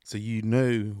 So you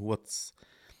know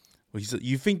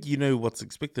you think you know what's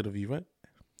expected of you, right?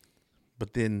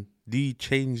 But then, do you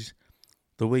change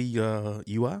the way you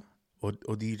are? Or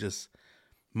do you just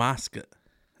mask it?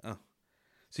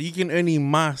 So you can only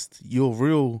mask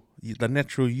your the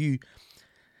natural you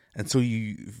until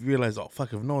you realize, oh,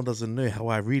 fuck, if no one doesn't know how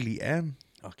I really am,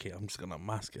 okay, I'm just going to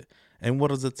mask it. And what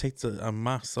does it take to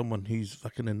unmask someone who's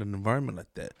fucking in an environment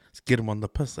like that? Let's get them on the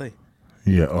piss, eh?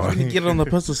 Yeah. So when you get on the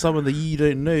piss with someone that you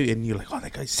don't know and you're like, oh,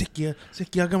 that guy's sick, yeah, I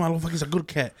got my motherfucker, he's a good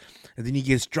cat. And then he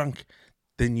gets drunk,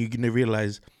 then you're going to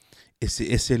realize it's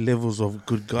the levels of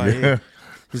good guy, eh?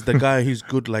 He's the guy who's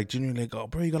good, like, genuinely, like, oh,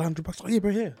 bro, you got $100? Oh, yeah,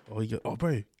 bro, here. Oh,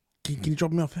 bro, can you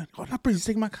drop me off here? Oh, no, bro, he's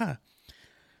taking my car.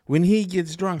 When he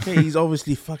gets drunk, hey, he's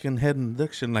obviously fucking had an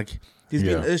addiction. Like, there's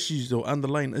been issues or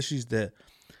underlying issues that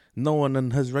no one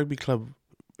in his rugby club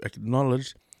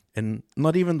acknowledged, and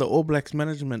not even the All Blacks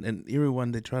management and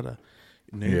everyone, they try to,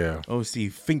 obviously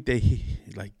think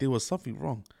that there was something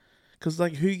wrong. Because,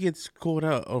 like, who gets caught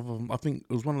out of, I think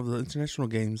it was one of the international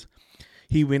games,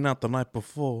 he went out the night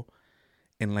before,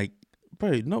 and like,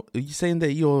 bro, no, are you saying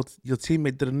that your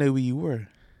teammate didn't know where you were?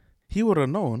 He would have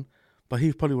known, but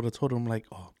he probably would have told him like,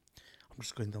 oh, I'm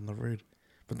just going down the road.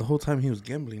 But the whole time he was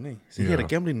gambling, eh? So he had a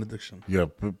gambling addiction. Yeah,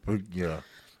 but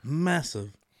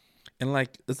Massive. And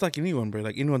like, it's like anyone, bro.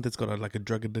 Like anyone that's got a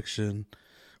drug addiction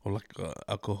or like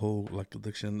alcohol like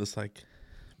addiction, it's like,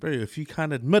 bro, if you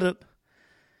can't admit it,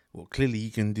 well, clearly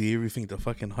you can do everything to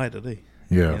fucking hide it, eh?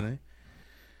 Yeah. You know?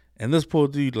 And this poor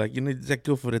dude, like, Zach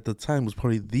Guilford at the time was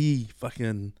probably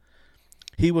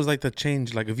he was like the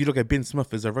change. Like, if you look at Ben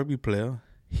Smith as a rugby player,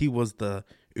 he was the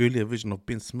earlier version of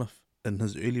Ben Smith in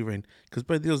his early reign. Because,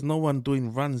 bro, there was no one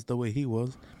doing runs the way he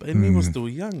was. But he was still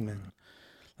young, man.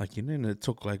 Like, and it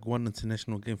took like one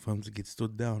international game for him to get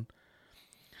stood down.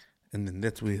 And then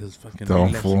that's where his fucking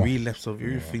relapse of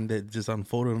everything that just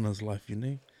unfolded in his life,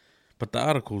 But the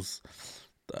articles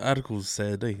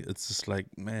said, hey, it's just like,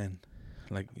 man,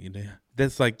 like,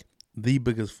 that's like the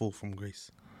biggest fall from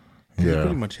grace. He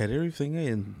pretty much had everything,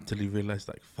 until he realized,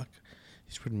 like, fuck,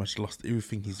 he's pretty much lost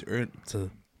everything he's earned to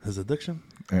his addiction.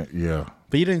 Yeah.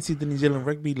 But you don't see the New Zealand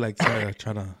rugby, like, trying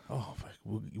to, oh, fuck,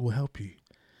 we'll help you.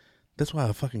 That's why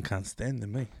I fucking can't stand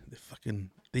them,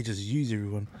 they just use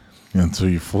everyone. Until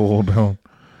you fall down.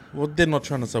 Well, they're not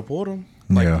trying to support him.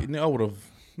 Like, I would have,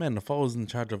 man, if I was in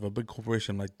charge of a big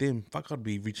corporation like them, fuck, I'd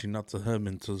be reaching out to him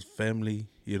and to his family,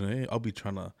 I'll be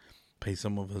trying to pay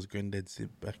some of his granddad's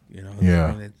back,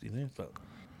 but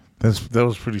that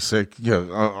was pretty sick. Yeah,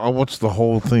 I watched the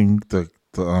whole thing, the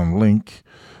link.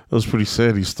 It was pretty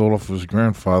sad. He stole off his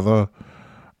grandfather,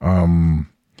 and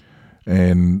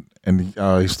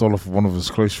he stole off one of his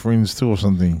close friends too or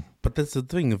something. But that's the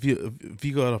thing. If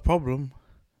you got a problem,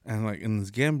 and like in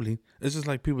this gambling, it's just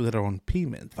like people that are on P,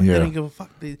 man. They don't give a fuck.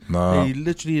 They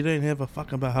literally don't have a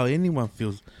fuck about how anyone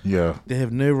feels. Yeah. They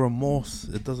have no remorse.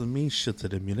 It doesn't mean shit to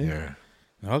them, Yeah.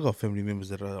 I got family members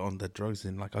that are on the drugs,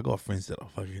 and like I got friends that are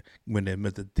fucking, when they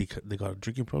admit that they got a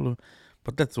drinking problem,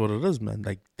 But that's what it is, man.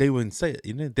 Like, they won't say it,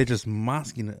 you know? They're just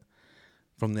masking it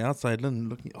from the outside and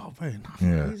looking, oh, bro,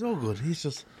 he's all good. He's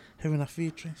just having a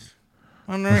few drinks.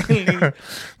 Unreally.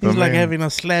 He's like having a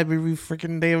slab every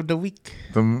freaking day of the week.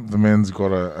 The man's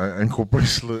got a ankle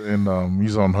bracelet and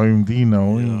he's on home D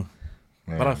now. Yeah.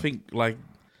 But I think, like,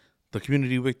 the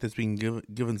community work that's been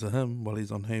given to him while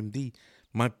he's on home D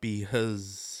might be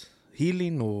his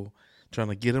healing or trying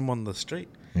to get him on the straight.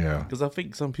 Yeah. Because I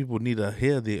think some people need to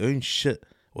hear their own shit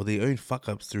or their own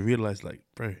fuck-ups to realize, like,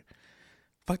 bro,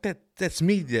 fuck that. That's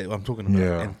me that I'm talking about.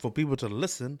 Yeah. And for people to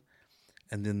listen,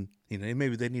 and then, you know,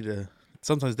 maybe they need to,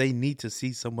 sometimes they need to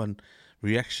see someone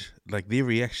like their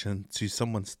reaction to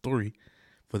someone's story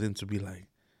for them to be like,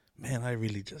 man, I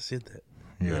really just said that.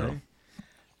 Yeah. You know?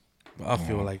 But I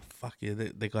feel like, fuck yeah,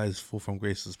 that guy's fall from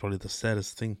grace is probably the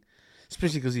saddest thing.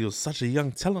 Especially because he was such a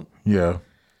young talent. Yeah.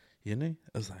 You know?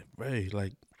 It's like, bro,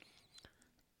 like,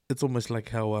 it's almost like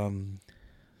how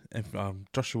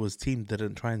Joshua's team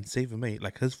didn't try and save him, mate.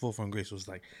 Like, his fall from grace was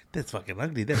like, that's fucking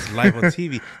ugly. That's live on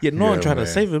TV. Yet no one tried to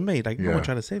save him, mate. Like, no one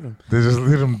tried to save him. They just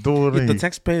let him do it. Yet the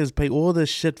taxpayers pay all this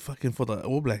shit fucking for the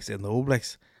All Blacks. And the All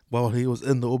Blacks, while he was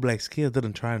in the All Blacks care,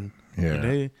 didn't try and, you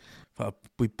know,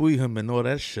 we him and all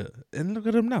that shit. And look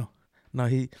at him now. Now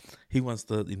he wants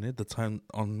the, you know, the time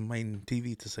on main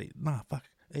TV to say, nah, fuck,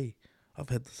 hey, I've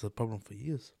had this problem for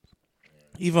years.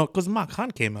 Even because Mark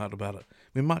Hunt came out about it.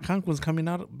 When Mark Hunt was coming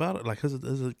out about it, like his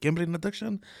gambling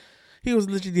addiction, he was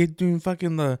literally doing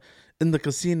fucking in the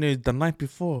casino the night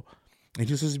before, and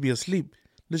he was supposed to be asleep,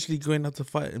 literally going out to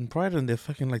fight in Pride, and they're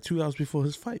fucking like 2 hours before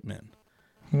his fight, man.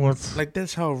 What? Like,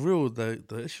 that's how real the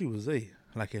issue was, eh?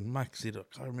 Like, in Mike said, I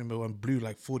can't remember one blew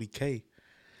like 40K,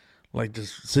 like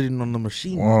just sitting on the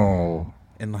machine. Wow.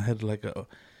 And I had like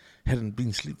hadn't been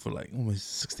asleep for like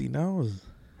almost 16 hours,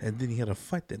 and then he had a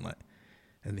fight that night.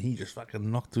 And he just fucking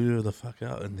knocked her the fuck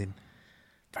out. And then,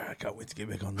 bro, I can't wait to get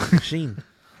back on the machine.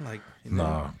 Like, you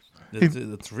know,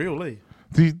 it's real, eh?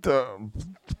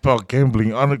 About gambling,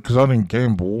 because I didn't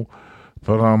gamble,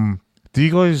 but do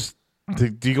you guys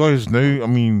know? I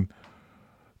mean,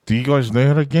 do you guys know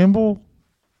how to gamble?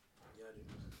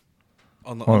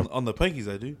 On the pinkies,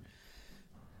 I do.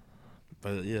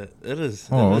 But yeah, it is.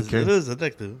 Okay. It is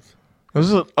addictive.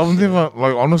 Is it? I've never,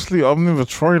 like, honestly, I've never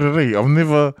tried it. I've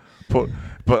never put,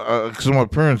 but because my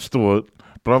parents do it,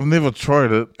 but I've never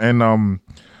tried it. And I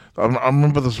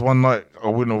remember this one night I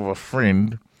went with a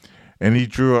friend, and he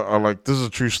drew like, this is a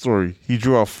true story. He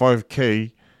drew a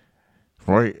 5K,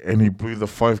 right, and he blew the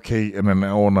 5K in an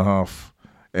hour and a half,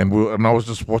 and I was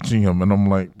just watching him, and I'm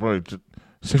like, bro, just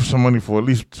save some money for at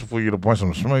least for you to buy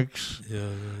some smokes. Yeah.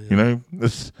 You know,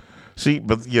 see,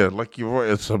 but yeah, like you're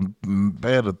right, it's a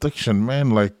bad addiction,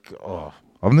 man. Like, well,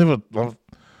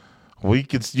 you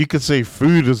could say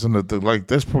food isn't it? Like,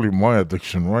 that's probably my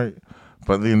addiction, right?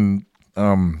 But then,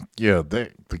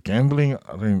 the gambling,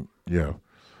 I think, yeah.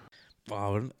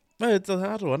 Wow, but it's a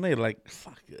hard one, eh? Like,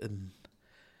 fuck.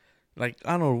 Like,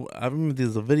 I don't know, I remember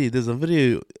there's a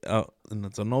video out, and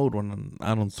it's an old one, and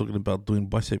Arnold's talking about doing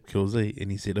bicep curls, eh?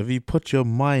 And he said, if you put your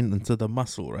mind into the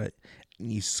muscle, right,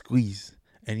 and you squeeze,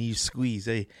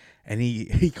 eh? And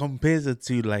he compares it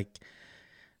to, like,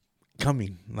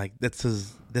 coming. Like, that's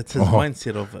his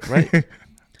mindset of it, right?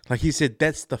 Like, he said,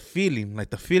 that's the feeling, like,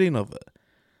 the feeling of it.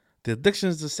 The addiction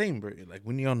is the same, bro. Like,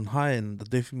 when you're on high and the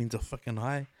dopamine's a fucking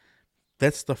high,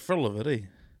 that's the thrill of it, eh?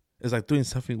 It's like doing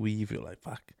something where you feel like,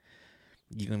 fuck,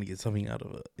 you're going to get something out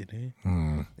of it, you know?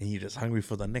 And you're just hungry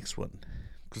for the next one.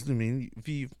 Because, I mean, if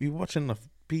you're watching the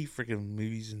freaking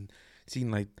movies and seeing,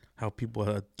 like, how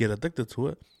people get addicted to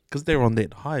it, because they're on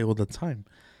that high all the time.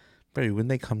 Bro, when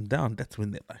they come down, that's when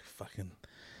they're, like, fucking...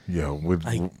 Yeah,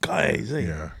 like, guys, eh?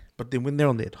 Yeah. But then when they're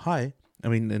on that high, I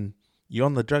mean, and you're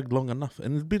on the drug long enough,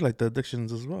 and it'd be like the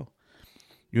addictions as well.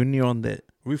 When you're on that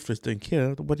ruthless, don't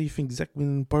care, what do you think Zach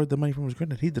when borrowed the money from his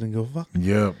granddad? He didn't go fuck.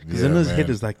 Yeah, because in his head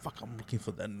is like, fuck, I'm looking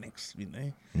for the next, you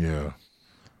know? Yeah.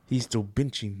 He's still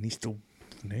benching. He's still,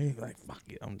 you know, like, fuck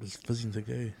it, I'm just fizzing to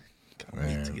go. Can't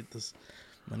wait to get this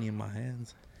money in my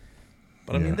hands.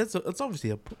 But I mean, it's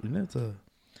obviously it's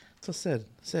a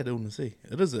sad illness, eh?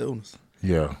 It is an illness.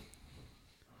 Yeah.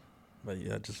 But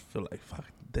yeah, I just feel like, fuck,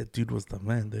 that dude was the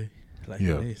man, though. Like,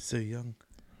 he's so young.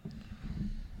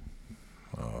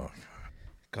 Oh.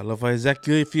 Kalafai Zach,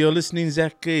 if you're listening,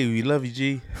 Zach, we love you,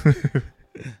 G.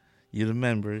 You're the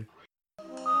man, bro.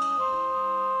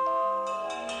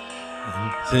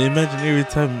 So imagine every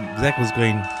time Zach was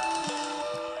going,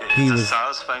 he was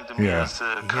satisfying to me as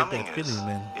coming feeling,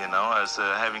 man. You know, as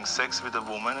having sex with a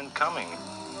woman and coming.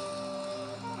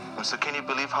 So can you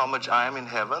believe how much I am in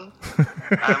heaven?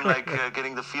 I'm like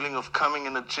getting the feeling of coming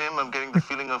in the gym. I'm getting the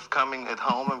feeling of coming at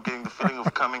home. I'm getting the feeling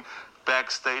of coming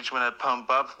backstage when I pump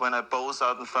up, when I pose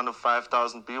out in front of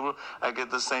 5,000 people. I get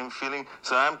the same feeling.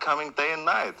 So I'm coming day and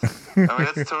night. I mean,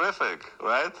 it's terrific,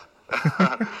 right?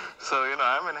 So, you know,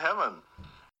 I'm in heaven.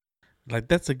 Like,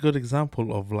 that's a good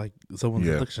example of like someone's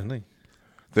addiction, eh?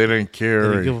 They don't care.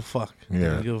 They don't give a fuck. Yeah. They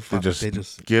don't give a fuck. They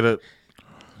just get it.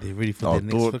 They're ready for I'll their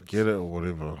do next it, fix. get it, or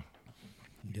whatever.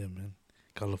 Yeah, man.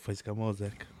 Color face, come on,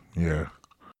 Zach. Yeah.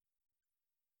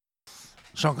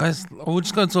 So, guys, we're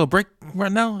just going to a break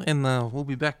right now, and we'll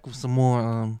be back with some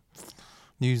more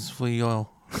news for y'all.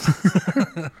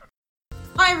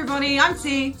 Hi everybody, I'm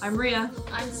T. I'm Ria.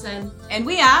 I'm Sin. And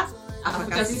we are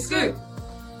Apakasi Scoop.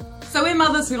 So we're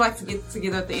mothers who like to get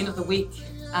together at the end of the week,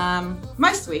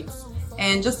 most weeks,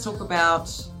 and just talk about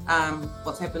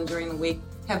what's happened during the week,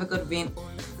 have a good event,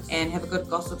 and have a good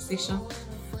gossip session.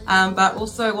 But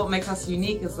also what makes us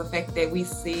unique is the fact that we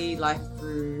see life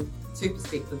through two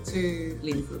perspectives, two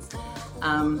lenses.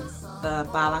 The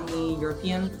Balangi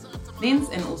European lens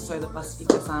and also the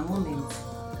Pasifika Samoan lens.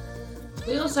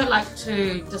 We also like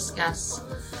to discuss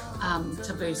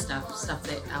taboo stuff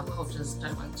that our cultures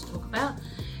don't like to talk about.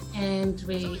 And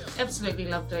we absolutely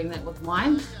love doing that with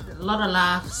wine. A lot of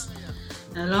laughs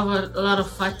and a lot of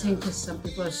fighting because some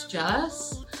people are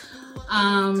jealous.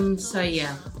 So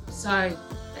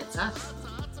that's us.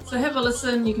 So have a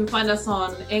listen. You can find us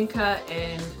on Anchor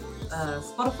and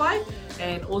Spotify,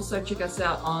 and also check us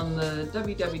out on the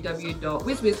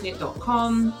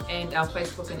www.weswesnet.com and our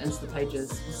Facebook and Insta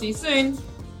pages. We'll see you soon.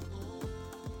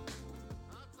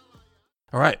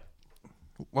 All right.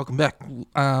 Welcome back.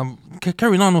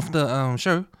 Carrying on with the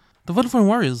show, the Vodafone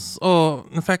Warriors, or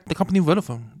in fact, the company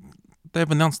Vodafone, they've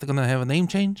announced they're going to have a name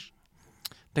change.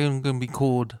 They're going to be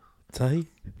called Tahi?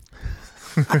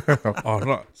 Oh,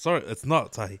 no. Sorry, it's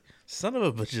not Tahi. Son of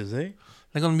a bitches, eh?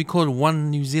 They're going to be called One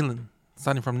New Zealand,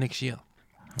 starting from next year,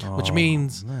 which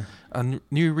means a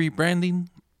new rebranding.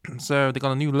 So they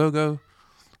got a new logo,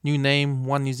 new name,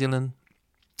 One New Zealand,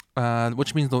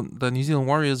 which means the New Zealand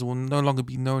Warriors will no longer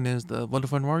be known as the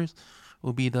Vodafone Warriors. It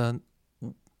will be the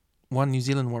One New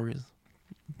Zealand Warriors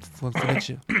for next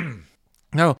year.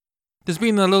 Now, there's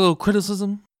been a little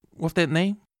criticism with that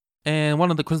name, and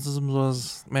one of the criticisms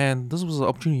was, man, this was an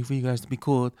opportunity for you guys to be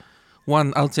called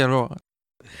One Aotearoa.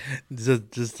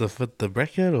 Just to fit the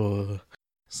bracket, or?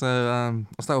 So I'll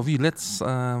start with you. Let's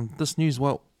this news.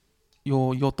 What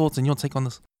your thoughts and your take on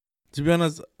this? To be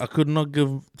honest, I could not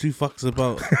give two fucks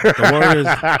about the Warriors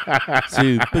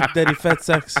to Big Daddy Fat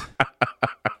Sacks.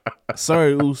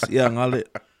 Sorry, Oos, young Alit.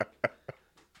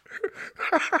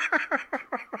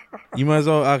 You might as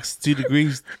well ask 2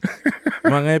 degrees.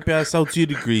 Mga saw 2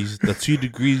 degrees. The 2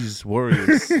 degrees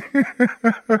Warriors.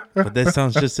 But that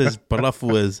sounds just as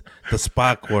balafu as the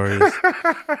Spark Warriors.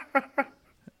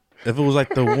 If it was like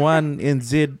the one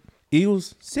NZ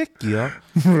Eagles, sick, yeah.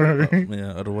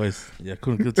 Yeah, otherwise, yeah,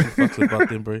 couldn't give two fucks about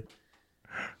them, bro.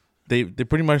 They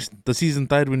pretty much, the season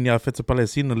died when Fetsa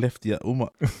Palestina left, yeah, Uma.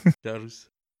 Jarus.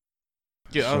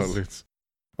 Yeah,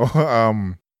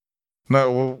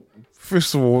 no, well,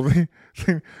 first of all, I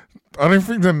don't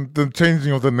think the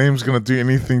changing of the name's going to do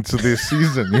anything to their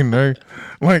season, you know?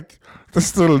 Like,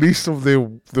 that's the least of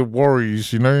the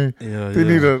worries, you know? Yeah, they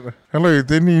need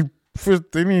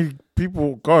they need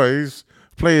people, guys,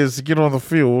 players to get on the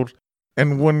field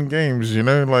and win games, you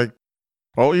know? Like,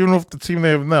 well, even with the team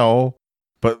they have now,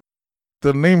 but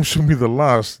the name should be the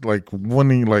last. Like,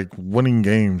 winning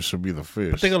games should be the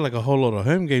first. But they got like a whole lot of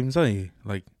home games, don't you?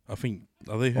 Like, I think,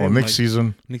 are they home? Next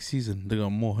season. Next season, they got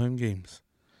more home games.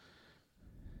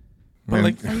 But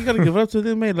like, you gotta give it up to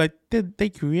them, mate. Like, they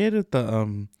created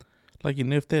the like, you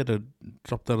know, if they had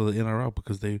dropped out of the NRL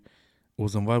because it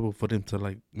wasn't viable for them to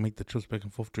like make the trips back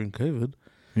and forth during COVID,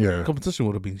 yeah, competition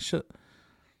would have been shit.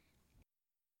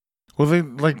 Well, they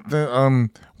like the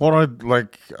what I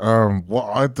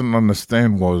didn't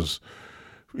understand was,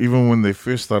 even when they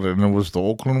first started, and it was the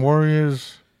Auckland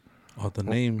Warriors. Oh, the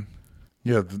name.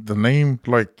 Yeah, the name,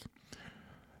 like,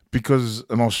 because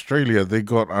in Australia they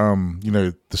got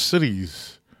the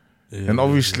cities, and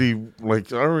obviously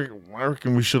like I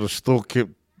reckon we should have still kept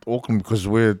Auckland because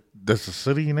that's a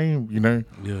city name, you know.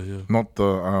 Yeah. Not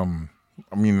the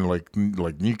I mean like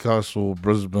Newcastle,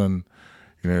 Brisbane,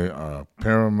 you know,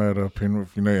 Parramatta,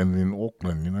 Penrith, you know, and then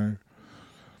Auckland, you know.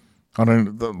 I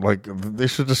don't they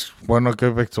should just, why not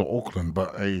go back to Auckland?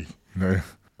 But hey, you know.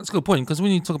 That's a good point, because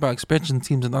when you talk about expansion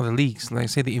teams in other leagues, like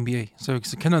say the NBA, so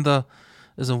Canada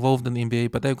is involved in the NBA,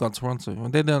 but they've got Toronto.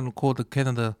 And they don't call the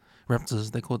Canada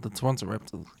Raptors, they call the Toronto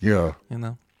Raptors. Yeah. You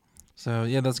know? So,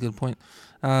 yeah, that's a good point.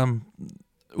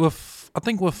 I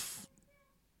think with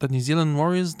the New Zealand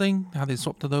Warriors thing, how they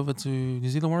swapped it over to New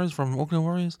Zealand Warriors from Auckland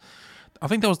Warriors. I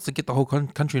think that was to get the whole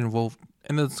country involved,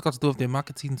 and it's got to do with their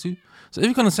marketing too. So if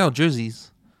you're gonna sell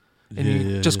jerseys, and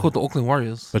you just call it the Auckland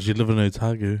Warriors, But you live in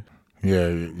Otago.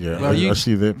 Yeah. Well, I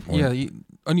see that point. yeah,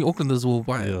 only Aucklanders will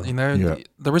buy it. You know, Yeah.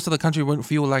 the rest of the country won't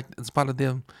feel like it's part of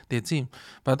their team.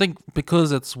 But I think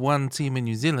because it's one team in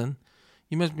New Zealand,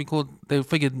 they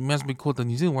figured it must be called the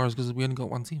New Zealand Warriors because we only got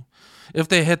one team. If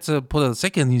they had to put a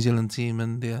second New Zealand team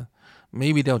in there,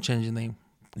 maybe they'll change the name.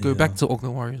 Go back to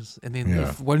Auckland Warriors, and then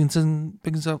if Wellington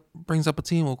brings up a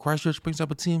team, or Christchurch brings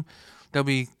up a team, they'll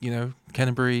be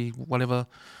Canterbury, whatever,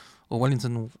 or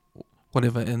Wellington,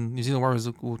 whatever, and New Zealand Warriors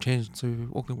will change to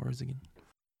Auckland Warriors again.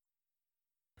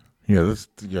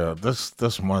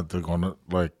 That's my take on it.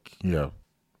 Like, I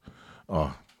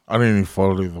didn't even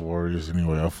follow the Warriors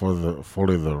anyway. I follow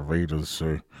the Raiders,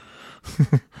 so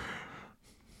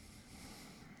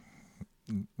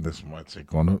that's my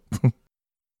take on it.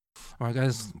 All right,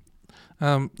 guys.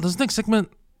 This next segment,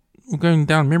 we're going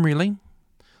down memory lane.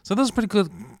 So this is a pretty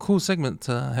cool segment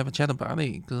to have a chat about,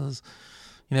 because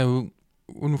when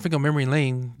we think of memory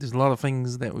lane, there's a lot of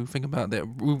things that we think about that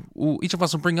each of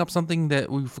us will bring up something that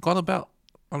we forgot about.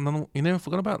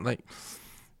 Like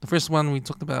the first one we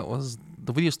talked about was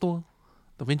the video store,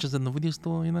 the ventures in the video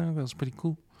store. That was pretty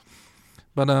cool.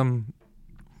 But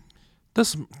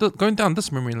going down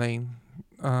this memory lane,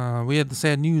 we had the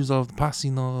sad news of the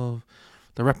passing of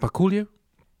the rapper Coolio.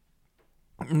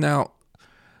 Now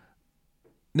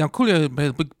Coolio played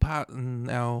a big part in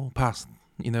our past,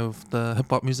 of the hip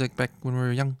hop music back when we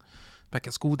were young, back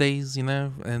at school days, and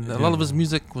a lot of his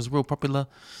music was real popular,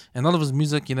 and a lot of his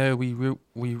music, we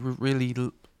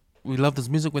loved his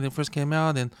music when it first came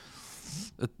out, and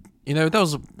that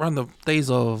was around the days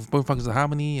of Bone Thugs and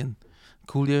Harmony and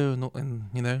Coolio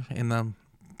and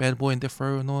Bad Boy and Death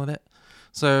Row and all of that.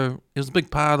 So it was a big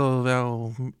part of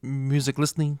our music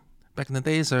listening back in the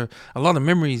day. So a lot of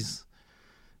memories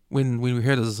when we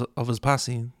heard of his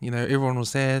passing. Everyone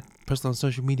was sad, posted on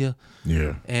social media.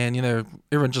 Yeah. And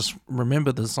everyone just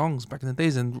remembered the songs back in the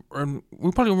days, and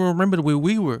we probably remembered where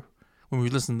we were when we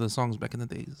listened to the songs back in the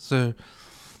days. So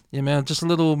yeah, man, just a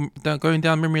little going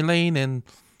down memory lane and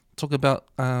talk about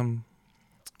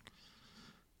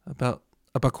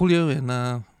Coolio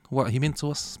and what he meant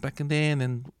to us back in then,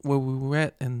 and where we were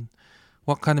at, and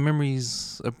what kind of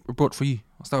memories are brought for you.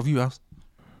 I'll start with you, Alf.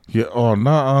 Yeah. Oh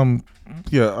no. I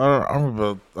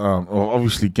remember.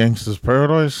 Obviously, Gangster's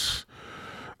Paradise.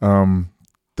 That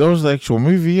was the actual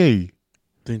movie. Eh?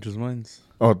 Dangerous Minds.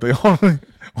 Oh, they are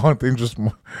Dangerous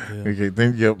Minds. Yeah. Okay.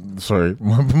 Sorry.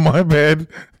 My bad.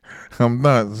 I'm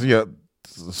not.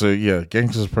 So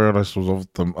Gangster's Paradise was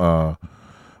of them.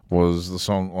 Was the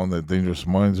song on the Dangerous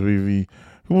Minds movie?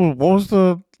 What was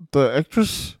the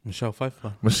actress? Michelle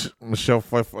Pfeiffer. Michelle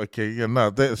Pfeiffer. Okay,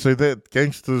 that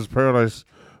Gangster's Paradise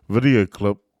video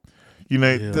clip,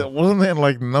 that wasn't that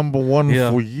like number one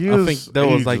for years? I think that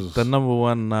was like the number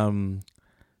one.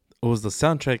 It was the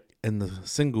soundtrack, and the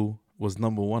single was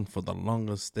number one for the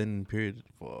longest standing period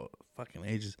for fucking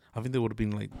ages. I think they would have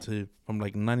been from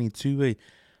 92,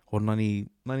 or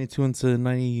 92 into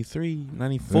 93,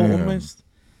 94 almost.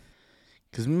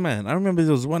 Because, man, I remember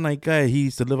there was one night guy, he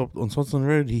used to live up on Swanson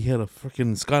Road. He had a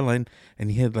freaking Skyline, and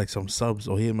he had like some subs,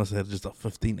 or he must have had just a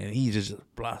 15, and he just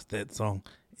blast that song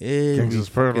every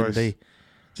fucking day.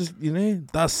 Just,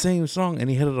 that same song, and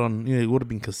he had it on, it would have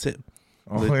been cassette,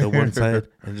 the one side,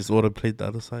 and just auto played the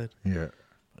other side. Yeah.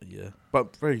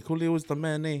 But very cool. He was the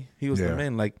man, eh? He was the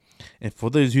man. Like, and for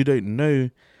those who don't know,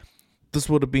 this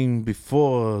would have been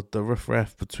before the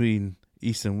riff-raff between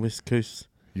East and West Coast.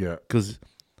 Yeah. Because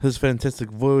his Fantastic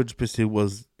Voyage basically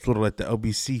was sort of like the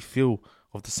LBC feel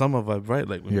of the summer vibe, right?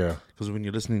 Like, because when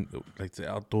you're listening like to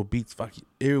outdoor beats,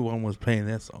 everyone was playing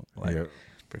that song. Like,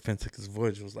 Fantastic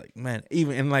Voyage was like, man,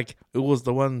 even and like it was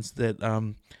the ones that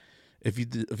if you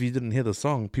didn't hear the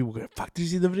song, people go, fuck, did you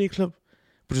see the video clip?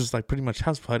 But it's like pretty much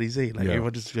house parties, eh? Like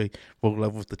everyone just like woke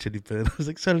up with the chili bird. I was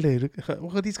like, Sunday, look,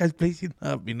 what are these guys blazing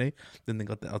up, Then they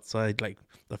got the outside, like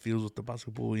the fields with the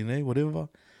basketball, whatever.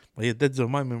 But yeah, that's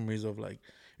my memories of like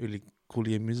really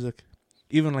Coolio music.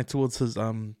 Even like towards his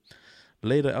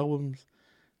later albums,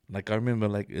 like I remember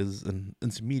like is an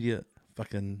intermediate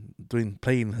fucking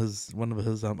playing one of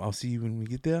his I'll See You When We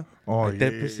Get There. Oh like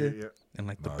yeah, that yeah. And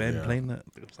like the band playing it.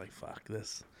 It was like fuck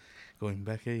this. Going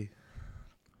back, eh?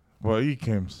 Well, you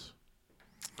Kims.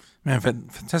 Man,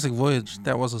 Fantastic Voyage,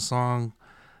 that was a song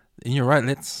And you're right,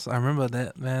 I remember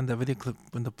that, man, that video clip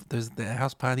when there's the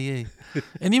house party, eh?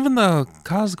 And even the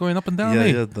cars going up and down, Yeah,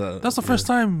 eh? yeah. That's the first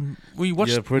time we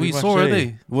watched, pretty we much, saw it, eh?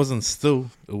 It wasn't Still,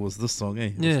 it was this song,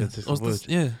 eh? It was this,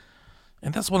 yeah.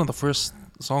 And that's one of the first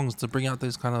songs to bring out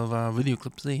those kind of video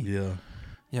clips, eh? Yeah.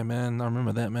 Yeah, man, I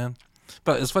remember that, man.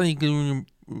 But it's funny when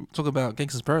you talk about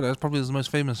Gangsta's Paradise, probably his most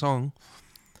famous song.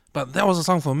 But that was a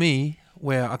song for me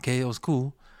where, okay, it was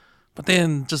cool. But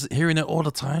then just hearing it all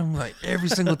the time, like every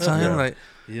single time, like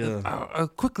I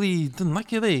quickly didn't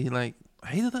like it, eh? Like I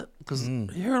hated it because you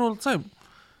hear it all the time,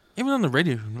 even on the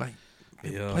radio, like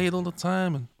play it all the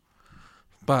time.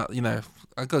 But you know,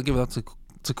 I gotta give it up to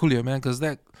Coolio, man, because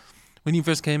that when he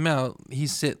first came out, he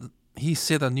set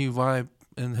a new vibe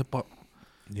in hip hop,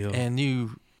 and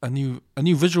a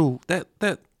new visual. That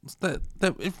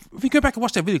if you go back and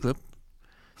watch that video clip,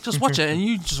 just watch it and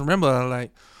you just remember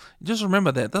like. Just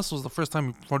remember that this was the first time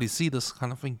you probably see this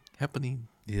kind of thing happening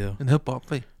in hip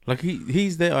hop. Eh? Like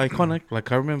he's there iconic.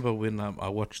 Like I remember when I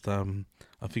watched I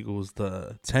think it was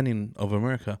the Tanning of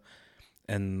America,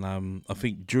 and I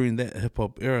think during that hip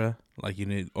hop era, like you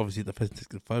know, obviously the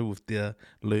Fantastic Five with the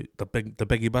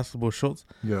baggy basketball shorts.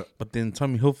 Yeah. But then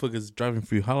Tommy Hilfiger's driving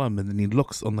through Harlem, and then he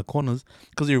looks on the corners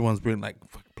because everyone's wearing like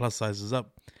plus sizes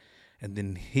up, and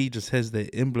then he just has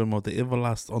the emblem of the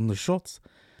Everlast on the shorts.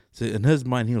 So in his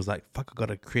mind, he was like, "Fuck! I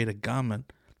gotta create a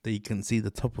garment that you can see the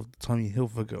top of the Tommy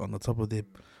Hilfiger on the top of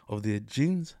their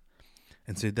jeans."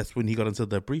 And so that's when he got into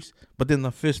the briefs. But then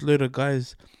the first load of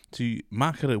guys to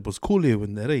market it was Coolio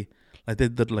in that, eh? Like they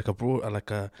did like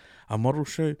a model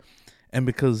show, and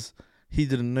because he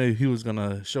didn't know who was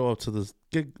gonna show up to this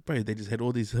gig, bro, they just had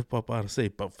all these hip hop artists say.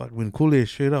 But fuck, when Coolio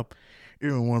showed up,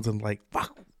 everyone was like,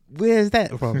 "Fuck, where's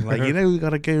that from?" Like you know, we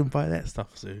gotta go and buy that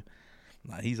stuff. So.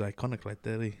 Nah, he's iconic like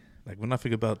that, eh? Like when I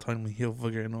think about Tommy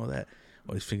Hilfiger and all that, I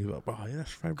always think about, bro, yeah,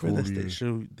 that's right, bro. That's that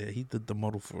show that he did the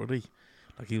model for it, eh?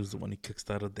 Like he was the one who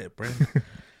kickstarted that brand.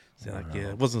 So like, yeah,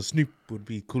 it wasn't Snoop, would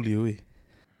be Coolio, eh?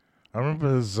 I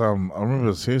remember his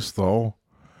hairstyle,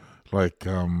 like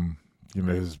you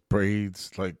know, his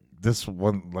braids, like this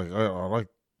one, like I like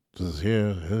his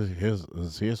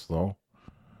hairstyle.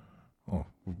 Oh,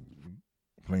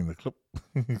 playing the clip.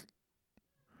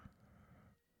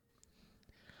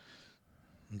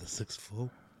 The 6th floor.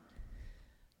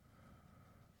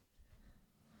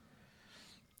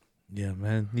 Yeah,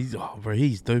 man. He's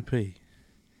dope, eh?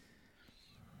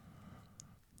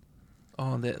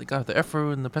 Oh, the guy with the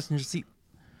afro in the passenger seat.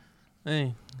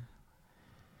 Hey.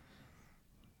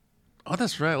 Oh,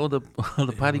 that's right. All the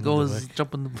party goers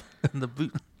jump in the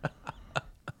boot.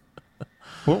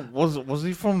 What was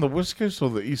he from the West Coast or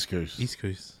the East Coast? East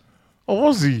Coast. Oh,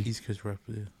 was he? East Coast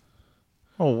rapper, yeah.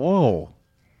 Oh, wow.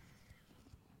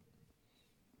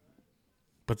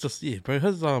 But just bro,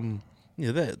 his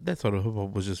that sort of hip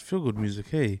hop was just feel good music,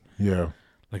 hey. Yeah.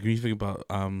 Like when you think about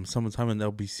Summertime in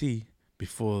LBC,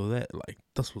 before that, like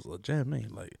this was a jam, eh?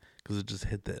 Like because it just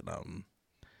had that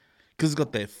because it's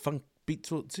got that funk beat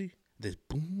to it too. There's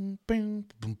boom, boom,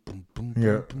 boom, boom, boom,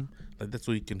 Yeah. boom. Like that's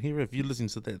what you can hear if you listen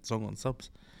to that song on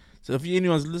subs. So if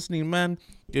anyone's listening, man,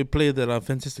 go play that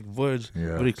Fantastic Voyage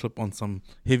video clip on some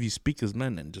heavy speakers,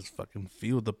 man, and just fucking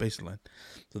feel the bass line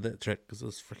to that track because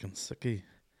it's freaking sick, eh?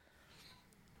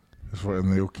 That's right,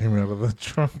 and they all came out of the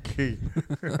trunk, eh?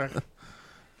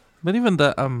 But even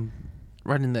the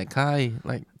riding that car,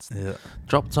 like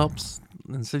drop tops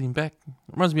and sitting back,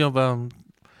 reminds me of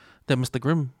that Mr.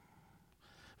 Grimm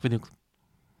video clip,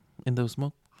 In the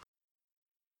Smoke.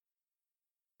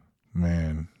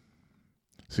 Man.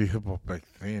 See hip hop back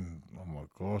then. Oh my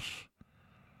gosh.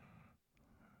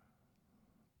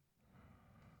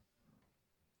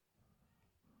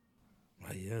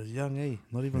 Yeah, young, eh?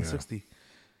 Not even 60.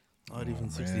 Not even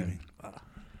 60, man.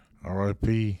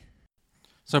 R.I.P.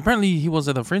 So apparently he was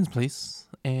at a friend's place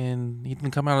and he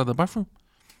didn't come out of the bathroom.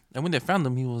 And when they found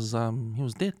him, he was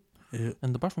dead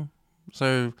in the bathroom.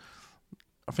 So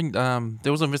I think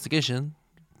there was an investigation,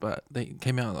 but they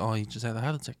came out. Oh, he just had a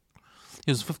heart attack.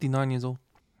 He was 59 years old.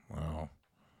 Wow.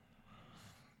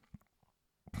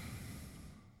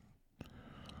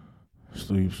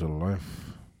 Sleeps a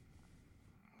life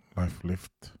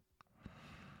left.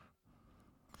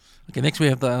 Okay, next we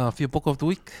have the Fear Book of the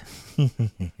Week.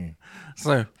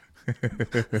 So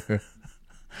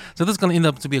this is going to end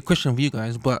up to be a question for you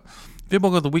guys, but Fear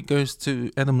Book of the Week goes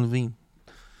to Adam Levine,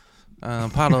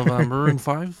 part of Maroon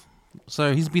 5.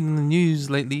 So he's been in the news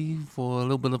lately for a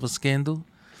little bit of a scandal.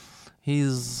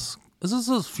 Is this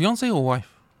his fiance or wife?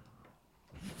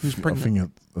 Who's pregnant? I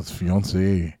think it's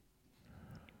fiance.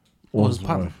 Or his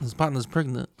partner's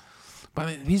pregnant. But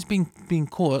he's been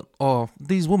caught, or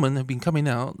these women have been coming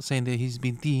out saying that he's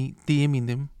been DMing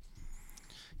them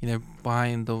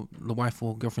behind the wife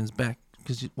or girlfriend's back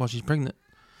while she's pregnant.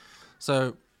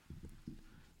 So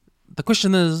the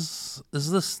question is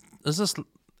this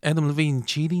Adam Levine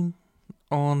cheating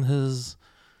on his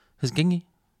gingy,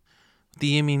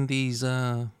 DMing these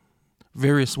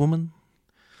various women?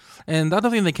 And the other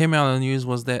thing that came out in the news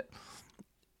was that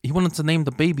he wanted to name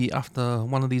the baby after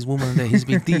one of these women that he's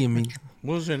been DMing.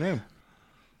 What was her name?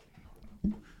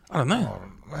 I don't know.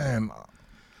 Oh, man,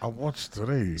 I watched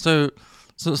today. So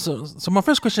my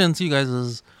first question to you guys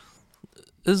is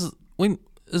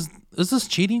this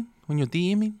cheating when you're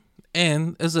DMing?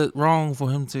 And is it wrong for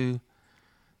him to,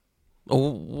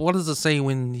 or what does it say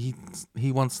when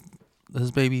he wants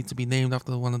his baby to be named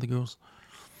after one of the girls?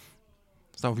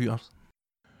 Start with you, Abs.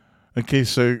 Okay,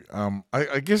 so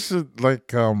I guess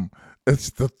it's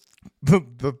the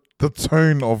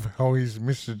tone of how he's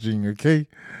messaging. Okay,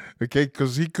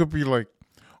 because he could be like,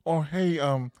 oh hey,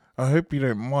 I hope you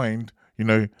don't mind,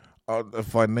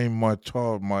 if I name my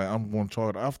unborn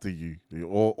child after you,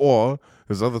 or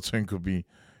his other tone could be,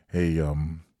 hey,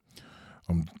 I'm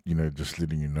just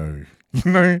letting you know.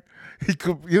 He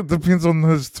could. It depends on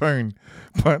his tone,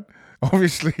 but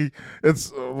obviously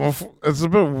it's a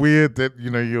bit weird that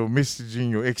you're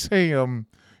messaging your ex. Hey, I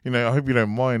hope you don't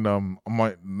mind. I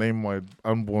might name my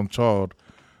unborn child,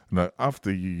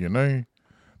 after you.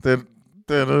 That's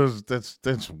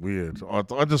weird.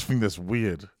 I just think that's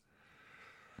weird.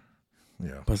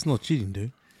 Yeah, But it's not cheating,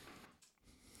 dude.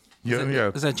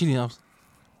 yeah. Is that cheating, Abs?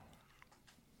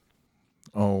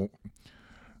 Oh,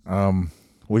 well,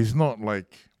 he's not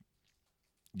like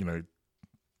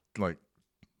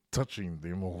touching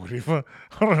them or whatever.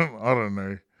 I don't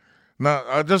know. No,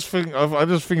 I just think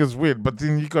it's weird. But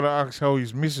then you gotta ask how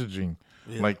he's messaging.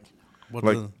 Yeah. What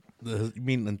like you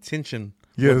mean intention?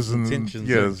 yeah, What's his intention?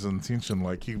 his intention.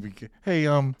 Like he could be, hey,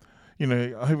 I hope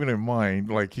you don't mind.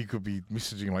 Like he could be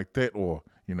messaging like that, or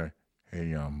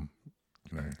hey,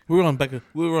 We were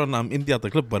on India at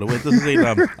the clip, by the way. This is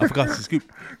I forgot to scoop.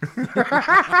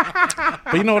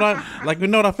 But you know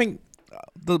what I think.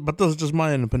 But this is just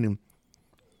my own opinion.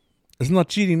 It's not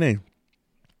cheating, eh?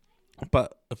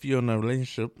 But if you're in a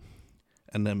relationship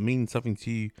and that means something to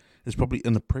you, it's probably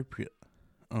inappropriate.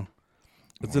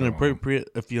 It's inappropriate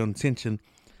if your intention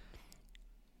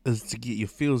is to get your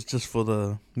feels just for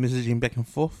the messaging back and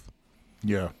forth.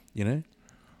 yeah,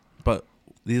 But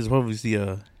there's obviously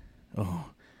is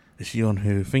she on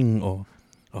her thing, or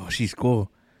she's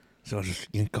cool, so I just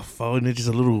go forward and just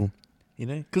a little,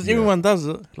 because everyone does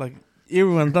it.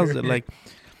 Like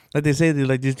they say,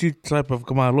 there's two type of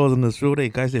laws in this world.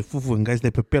 Guys that fufu and guys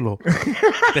that pepelo.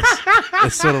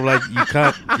 It's sort of like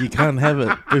you can't have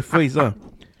it both ways, huh?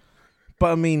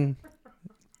 But I mean,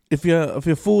 if your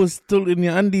fool is still in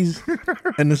your undies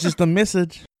and it's just a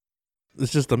message,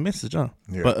 huh?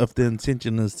 Yeah. But if the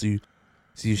intention is to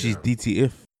see if she's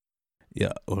DTF,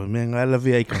 yeah, man, I love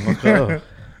you.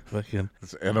 Fucking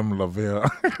it's Adam Lavere.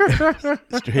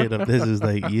 straight up, this is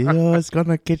like, it's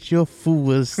gonna get your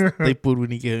fool stapled when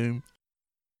you get home.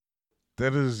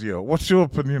 That is, what's your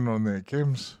opinion on that,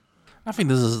 James? I think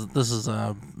this is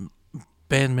a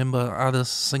band member,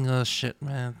 artist, singer shit,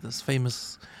 man. This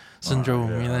famous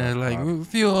syndrome,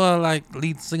 if you're like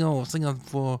lead singer or singer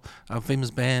for a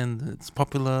famous band, it's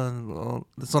popular, or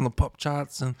it's on the pop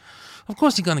charts, and of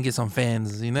course you're gonna get some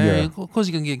fans, Of course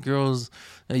you're gonna get girls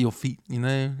at your feet, You're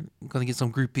gonna get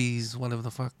some groupies, whatever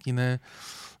the fuck,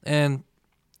 and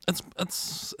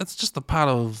it's just a part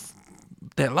of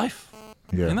that life,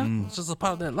 It's just a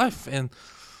part of that life, and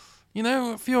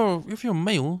if you're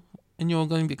male and you're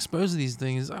going to be exposed to these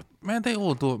things, man, they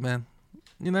all do it, man.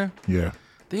 Yeah.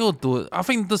 They all do it. I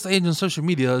think this age on social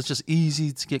media is just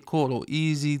easy to get caught, or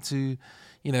easy to,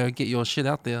 get your shit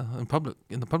out there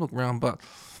in the public realm. But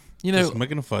This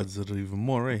magnifies it even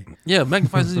more, eh? Yeah,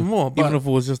 magnifies it even more. But even if it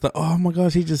was just like, oh my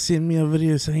gosh, he just sent me a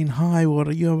video saying, hi, what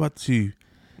are you about to?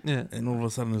 Yeah. And all of a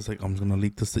sudden it's like, I'm going to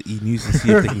leak this to E! News and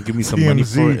see if they can give me some money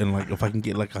for it. And like, if I can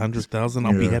get like 100,000,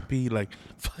 I'll be happy. Like,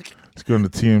 fuck. It's going to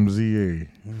TMZ,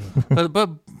 eh?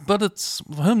 But it's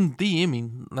for him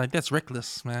DMing, like, that's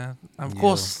reckless, man. Of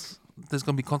course, there's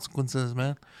going to be consequences,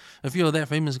 man. If you're that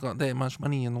famous, got that much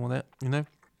money and all that,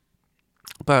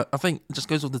 But I think it just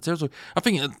goes with the territory. I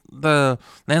think the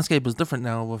landscape is different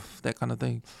now with that kind of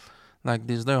thing. Like,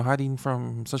 there's no hiding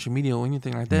from social media or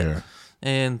anything like that. Yeah.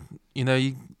 And,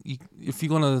 you if you're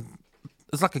going to,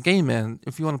 it's like a game, man.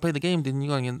 If you want to play the game, then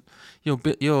you're going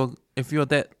to, if you're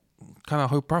that kind of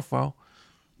high profile,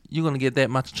 you're going to get that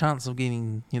much chance of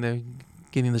getting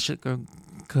the shit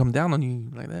come down on you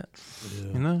like that.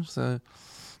 Yeah. So,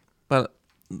 but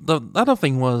the other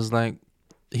thing was, like,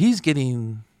 he's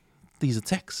getting these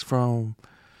attacks from,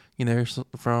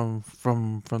 from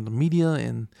the media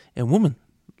and women.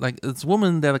 Like, it's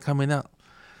women that are coming out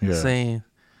saying,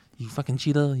 "You fucking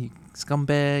cheater, you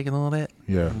scumbag," and all that.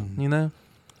 Yeah. You know.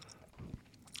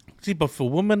 See, but for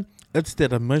women, it's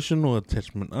that emotional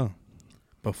attachment.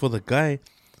 But for the guy,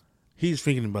 he's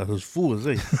thinking about his fools,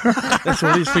 eh? That's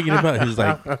what he's thinking about. He's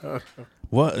like,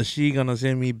 what is she gonna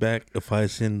send me back if I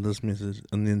send this message?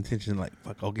 And the intention, like,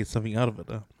 fuck, I'll get something out of it.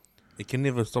 It can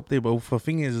never stop there. But for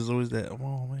Fingers, it's always that,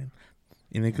 oh man,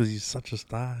 because he's such a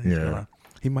star. He's gonna,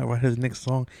 he might write his next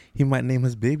song. He might name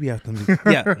his baby after me.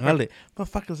 Yeah, but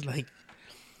fuckers, like,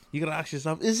 you gotta ask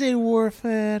yourself, is it worth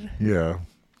it? Yeah.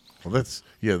 Well,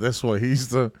 that's why he's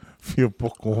the fear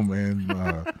poko man.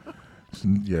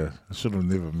 I should have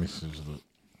never messaged it.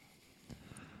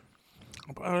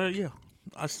 Yeah,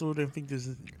 I still don't think there's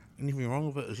anything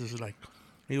wrong with it. It's just like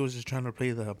he was just trying to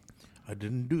play the I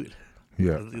didn't do it.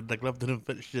 Yeah. The glove didn't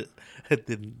finish it. It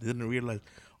didn't realize.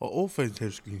 All phones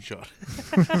have screenshot.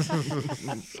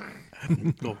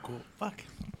 Cool. Fuck.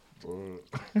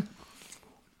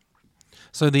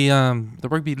 So the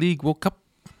Rugby League World Cup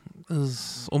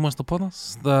is almost upon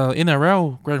us. The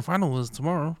NRL Grand Final is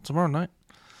tomorrow night.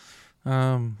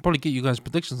 Probably get you guys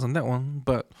predictions on that one,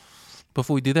 but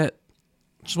before we do that,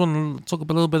 just want to talk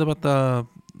a little bit about the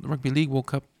Rugby League World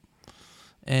Cup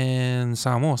and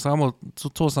Samoa.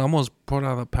 Samoa's brought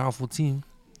out a powerful team.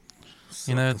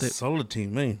 Solid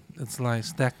team, man. It's like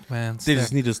stacked, man. They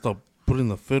just need to stop putting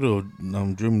the photo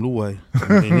Dream Luai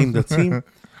and they name the team.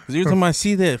 Because every time I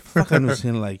see that, fuck, I'm just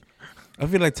saying, like, I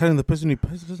feel like telling the person who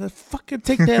posted it, fucking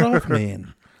take that off,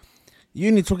 man. You're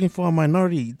only talking for a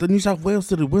minority. The New South Wales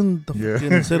did win the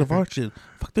fucking state of Archer.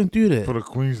 Fuck, don't do that. Put a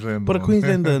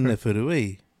Queenslander in there for the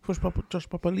way. Push Josh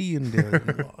Papali in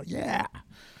there. Yeah.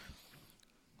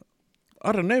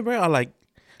 I don't know, bro. I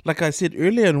like I said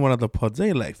earlier in one of the pods,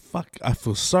 like, fuck, I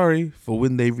feel sorry for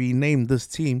when they renamed this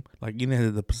team. Like,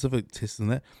 the Pacific test and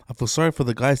that. I feel sorry for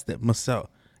the guys that missed out.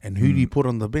 And who do you put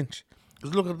on the bench?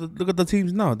 Because look at the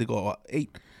teams now. They got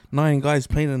 8, 9 guys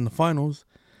playing in the finals.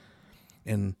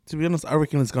 And to be honest, I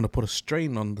reckon it's going to put a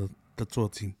strain on the tour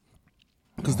team.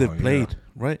 Because they've played,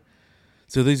 right?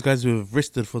 So these guys who have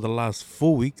rested for the last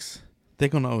 4 weeks, they're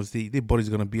going to obviously, their body's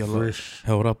going to be a lot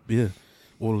held up,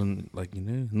 all in, like,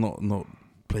 not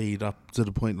played up to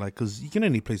the point, like, because you can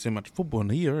only play so much football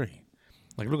in a year, right?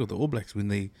 Like, look at the All Blacks when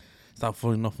they start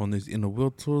falling off on these inner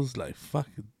world tours, like, fuck,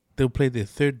 they'll play their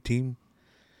third team,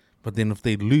 but then if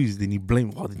they lose, then you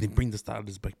blame, did they bring the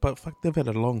starters back? But fuck, they've had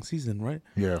a long season, right?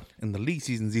 Yeah. And the league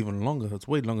season's even longer. It's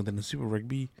way longer than the Super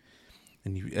Rugby.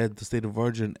 And you add the State of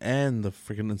Origin and the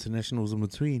freaking internationals in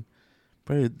between.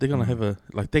 Bro, they're going to have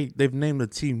they've named the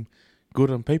team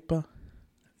good on paper.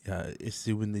 Yeah, it's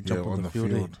when they jump on the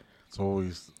field. It's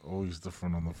always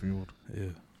different on the field. Yeah.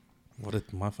 What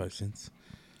is my 5 cents?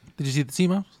 Did you see the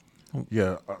team out?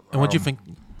 Yeah. And what do you think?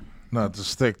 No, it's a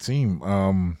stacked team.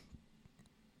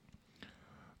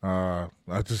 I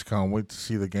just can't wait to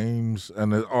see the games.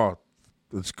 And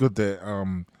it's good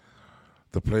that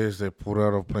the players they put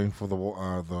out of playing for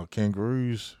the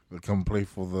Kangaroos, they come play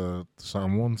for the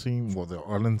Samoan team or the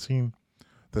island team.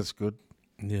 That's good.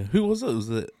 Yeah. Who was it? Was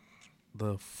it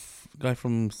the guy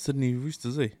from Sydney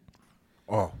Roosters, eh?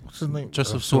 Oh, what's his name?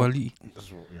 Joseph Suaalii.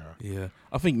 Yeah.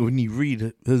 I think when you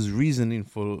read his reasoning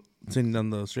for sending down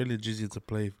the Australia jersey to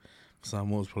play for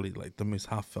Samoa is probably like the most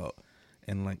heartfelt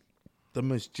and like the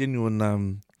most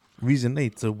genuine reason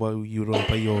to why you don't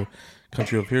play your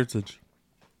country of heritage.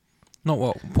 Not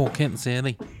what Paul Kent said,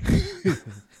 eh?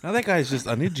 Now that guy is just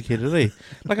uneducated, eh?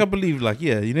 Like I believe, like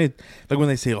when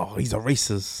they say, "Oh, he's a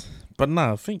racist," but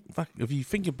nah, if you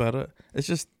think about it, it's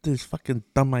just this fucking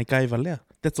dumb guy Valea.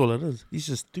 That's all it is. He's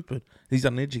just stupid. He's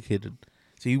uneducated,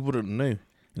 so you wouldn't know.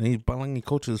 And Palangi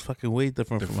culture is fucking way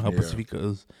different from how Pacifica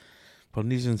is.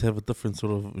 Polynesians have a different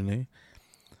sort of,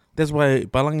 That's why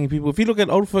Palangi people, if you look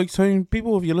at old folks home,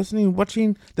 people, if you're listening,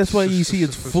 watching, that's why you see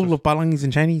it's full of Palangis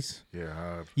and Chinese. Yeah,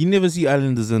 hard. You never see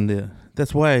islanders in there.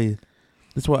 That's why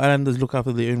islanders look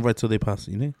after their own rights till they pass,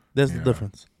 That's the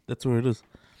difference. That's where it is.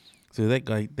 So that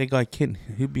guy Kent,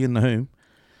 he'll be in the home.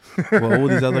 While all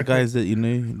these other guys that,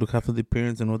 look after their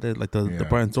parents and all that, like the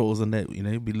Brian Tortles and that,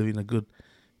 be living a good,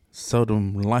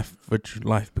 seldom rich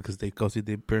life because they go see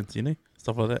their parents,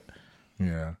 stuff like that.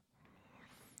 Yeah.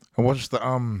 And what's the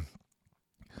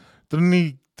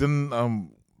didn't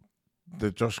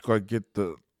the Josh guy get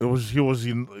he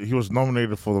was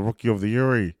nominated for the Rookie of the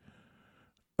Year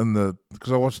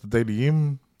because I watched the Daily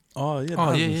M. Oh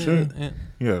yeah.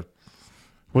 Yeah.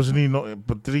 Wasn't he not?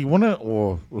 But did he win it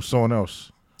or someone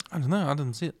else? I don't know. I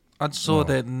didn't see it. I just saw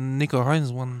that Nico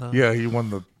Hines won the. Yeah, he won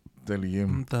the Daily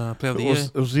M. The player of the year.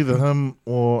 It was either him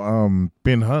or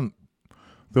Ben Hunt.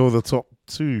 They were the top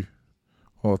two.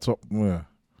 Or yeah.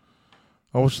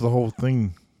 I watched the whole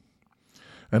thing.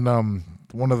 And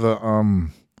one of the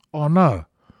oh no.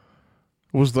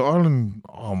 It was the Island,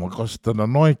 oh my gosh, the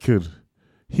Nanai kid.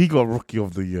 He got Rookie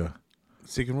of the Year.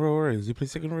 Second row, right? Does he play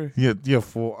second row? Yeah,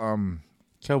 for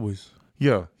Cowboys.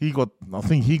 yeah, I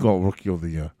think he got Rookie of the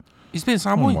Year. He's playing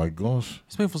Samoa. Oh my gosh.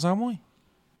 He's playing for Samoa.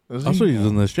 I thought he was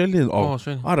in Australia. Oh,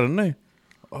 Australia. I don't know.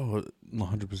 Oh,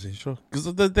 not 100% sure.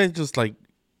 Because they're just like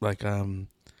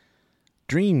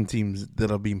dream teams that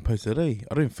are being posted, eh?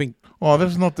 I don't think. Oh,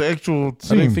 that's not the actual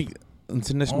team. I don't think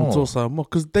International Tour Samoa,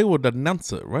 because they would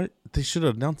announce it, right? They should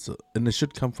announce it, and it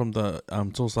should come from the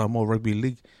Tour Samoa Rugby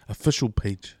League official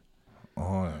page.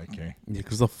 Oh, okay. Yeah,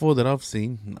 because the four that I've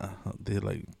seen, they're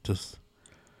like just.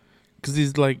 Because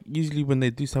it's like usually when they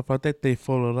do stuff like that, they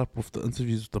follow it up with the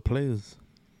interviews with the players.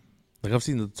 Like I've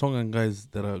seen the Tongan guys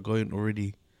that are going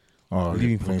already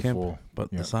leaving for camp, but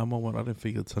the Samoa one, I don't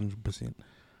think it's 100%.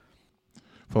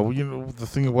 But you know the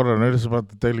thing, what I noticed about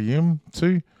the Daily M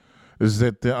too, is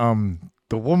that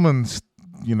the women's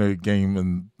game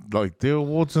and like their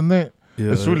awards and that,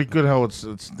 it's really good how it's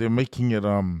they're making it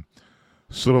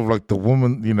sort of like the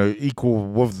woman equal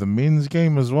with the men's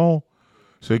game as well.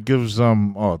 So it gives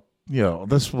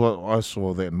that's what I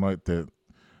saw that night, that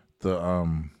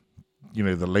the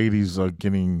the ladies are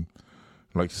getting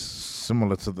like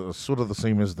similar to the sort of the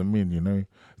same as the men.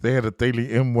 They had a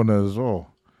Daily M winner as well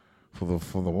for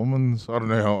the women's. I don't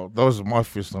know how, that was my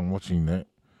first time watching that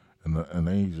in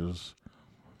ages.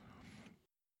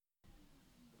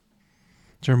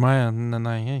 Jeremiah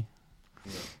Nanai, hey.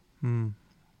 Yeah.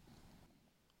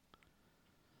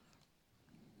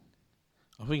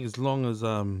 I think as long as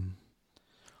the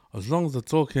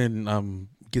talk can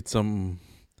get some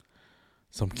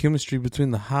chemistry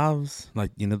between the halves,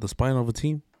 like the spine of a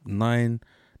team, 9,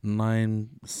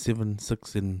 7,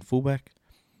 6 in fullback,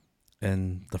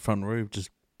 and the front row just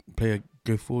play a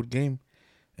go forward game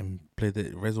and play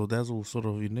the razzle dazzle sort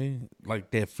of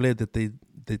like their flair that they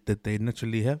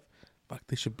naturally have. Fuck,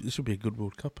 this should be a good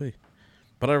World Cup, eh?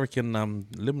 But I reckon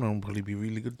Lebanon will probably be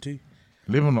really good too.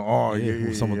 Lebanon,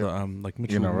 yeah. Some of the like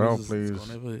Mitchell NRL players,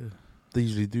 they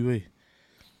usually do, eh?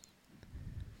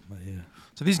 But yeah.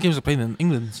 So these games are played in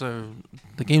England, so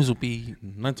the games will be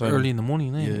nighttime. Early in the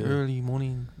morning, eh? Yeah. Early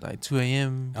morning, like 2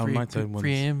 a.m., 3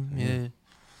 a.m., yeah.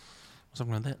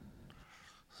 Something like that.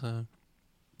 So,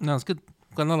 no, it's good.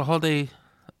 Got another holiday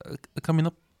coming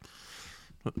up,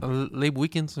 Labor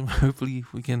weekend, so hopefully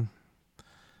we can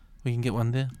get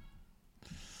one there.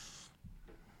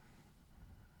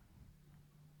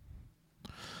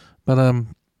 But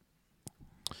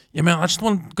yeah, man, I just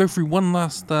want to go through one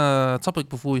last topic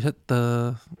before we hit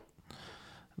the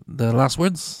last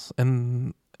words.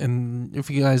 And if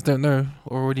you guys don't know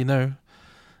or already know,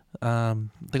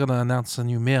 they're gonna announce a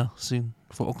new mayor soon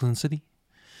for Auckland City.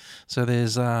 So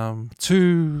there's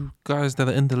 2 guys that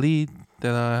are in the lead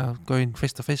that are going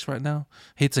face to face right now,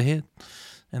 head to head,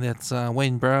 and that's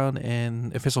Wayne Brown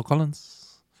and Efeso Collins.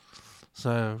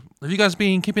 So have you guys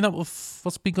been keeping up with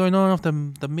what's been going on with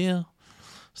the mayor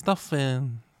stuff?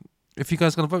 And if you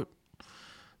guys gonna vote,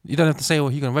 you don't have to say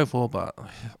what you're gonna vote for, but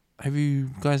have you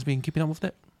guys been keeping up with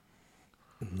that?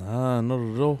 Nah, not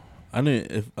at all. I know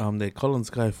if that Collins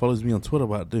guy follows me on Twitter,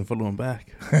 but I didn't follow him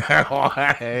back. Yeah.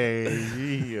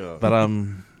 But I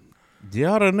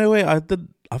don't know. I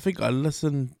think I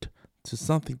listened to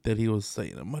something that he was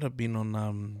saying. It might have been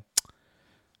on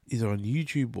either on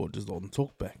YouTube or just on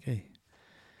Talkback, eh?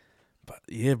 But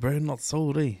yeah, bro, not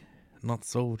sold, eh? Not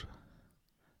sold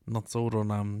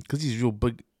on because he's real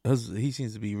big. He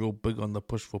seems to be real big on the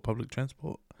push for public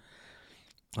transport.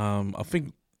 I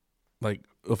think, like,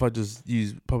 if I just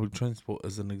use public transport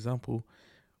as an example,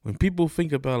 when people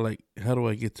think about like, how do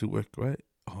I get to work, right?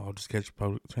 Oh, I'll just catch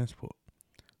public transport.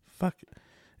 Fuck.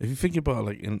 If you think about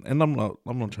like, and I'm not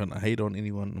trying to hate on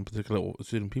anyone in particular or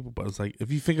certain people, but it's like,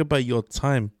 if you think about your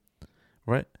time,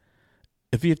 right?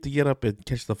 If you have to get up and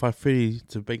catch the 5:30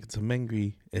 to make it to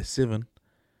Mangere at 7,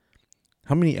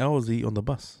 how many hours are you on the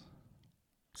bus?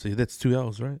 So that's 2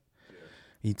 hours, right? Yeah.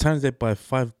 You times that by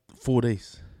 4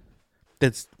 days.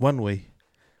 That's one way.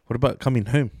 What about coming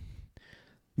home?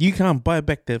 You can't buy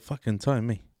back that fucking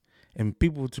time, eh? And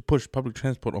people to push public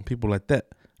transport on people like that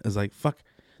is like, fuck.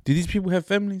 Do these people have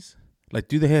families? Like,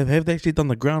 do they have they actually done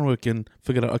the groundwork and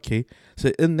figured out, okay,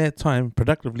 so in that time,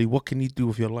 productively, what can you do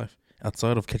with your life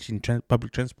outside of catching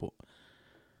public transport?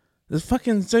 There's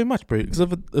fucking so much, bro. Because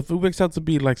if it works out to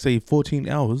be like, say, 14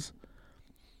 hours,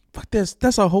 fuck,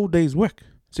 that's a whole day's work.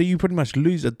 So you pretty much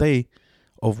lose a day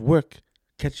of work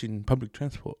catching public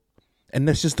transport. And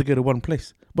that's just to go to one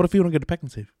place. What if you want to go to Pack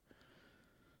and Save?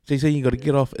 So you say you got to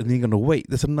get off and then you're going to wait.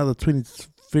 That's another 20,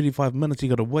 35 minutes you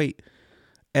got to wait.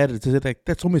 Added to that,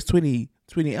 that's almost 20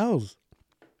 hours.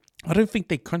 I don't think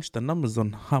they crunch the numbers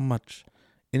on how much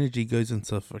energy goes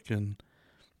into fucking,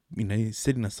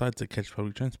 setting aside to catch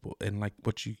public transport and like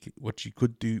what you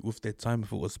could do with that time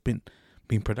if it was spent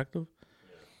being productive.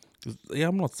 Yeah,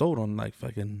 I'm not sold on like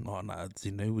fucking. Oh no, it's,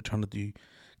 we're trying to do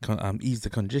ease the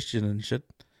congestion and shit.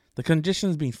 The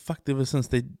congestion's been fucked ever since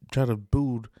they try to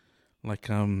build like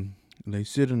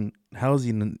certain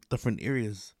housing in different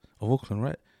areas of Auckland,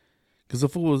 right? Because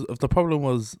if the problem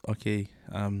was okay,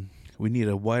 we need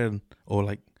to widen or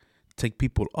like take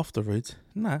people off the roads.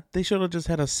 Nah, they should have just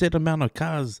had a set amount of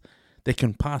cars that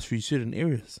can pass through certain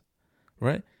areas,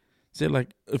 right? So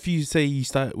like, if you say you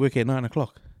start work at 9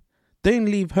 o'clock, don't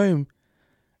leave home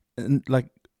like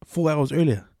 4 hours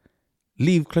earlier.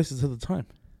 Leave closer to the time.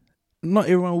 Not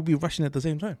everyone will be rushing at the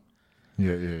same time.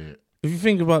 Yeah. If you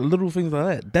think about little things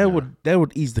like that, that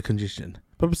would ease the congestion.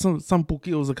 But some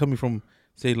pukios are coming from,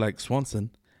 say, like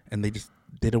Swanson, and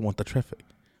they don't want the traffic.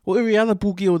 Well, every other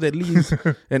pukio that leaves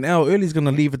an hour early is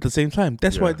gonna leave at the same time.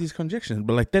 That's why there's congestion.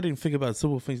 But like, they didn't think about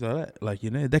simple things like that. Like,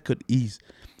 that could ease.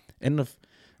 And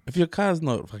if your car's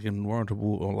not fucking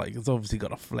warrantable or like it's obviously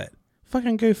got a flat,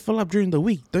 fucking go fill up during the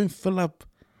week. Don't fill up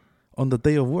on the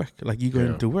day of work, like you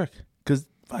going to work. Because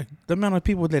the amount of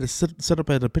people that sit up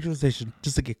at a petrol station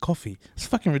just to get coffee, it's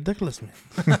fucking ridiculous, man.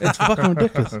 It's fucking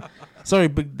ridiculous. Sorry,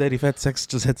 Big Daddy Fat Sex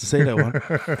just had to say that one.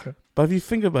 But if you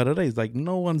think about it, it's like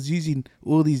no one's using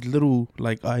all these little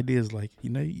like ideas like,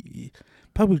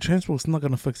 public transport's not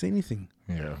going to fix anything.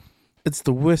 Yeah. It's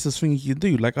the worstest thing you can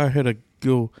do. Like I heard a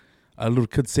little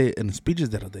kid say it in the speeches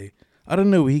the other day. I don't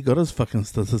know where he got his fucking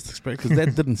statistics from, because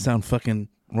that didn't sound fucking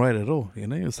right at all.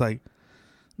 It's like,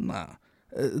 nah,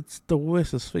 it's the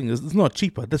worstest thing. It's not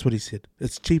cheaper. That's what he said.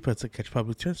 It's cheaper to catch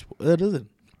public transport. It isn't.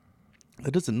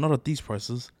 It isn't. Not at these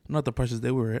prices. Not the prices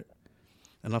they were at.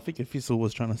 And I think Fiso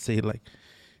was trying to say like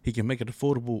he can make it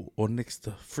affordable or next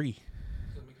to free.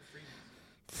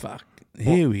 Fuck.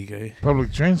 Here we go.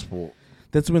 Public transport.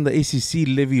 That's when the ACC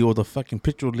levy or the fucking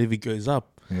petrol levy goes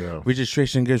up. Yeah.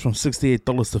 Registration goes from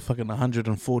 $68 to fucking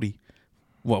 $140.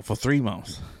 What, for 3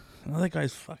 months? Oh, that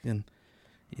guy's fucking...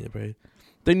 Yeah, bro.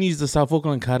 Don't use the South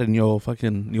Auckland card in your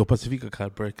Pacifica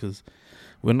card, bro, because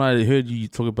when I heard you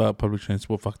talk about public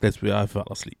transport, fuck, that's where I fell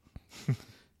asleep.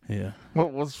 Yeah. Well,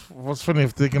 what's funny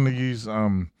if they're going to use,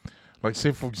 like,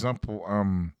 say, for example,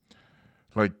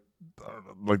 like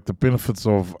the benefits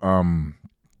of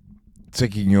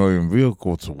taking your own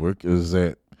vehicle to work is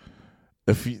that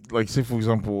if you, like, say, for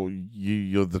example,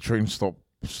 you're the train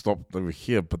stopped over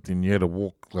here, but then you had to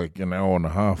walk like an hour and a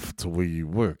half to where you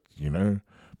work,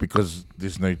 because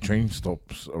there's no train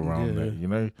stops around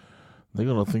there, They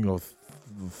got to think of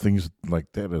things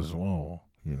like that as well,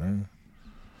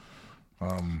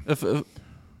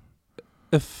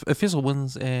 If Fizzle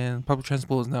wins and public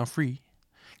transport is now free,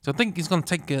 so I think he's going to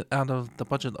take it out of the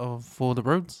budget for the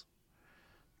roads,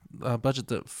 budget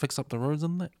to fix up the roads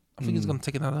and that. I think he's going to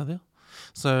take it out of there.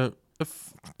 So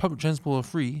if public transport are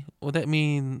free, would that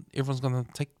mean everyone's going to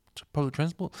take public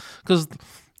transport? Because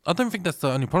I don't think that's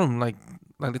the only problem. Like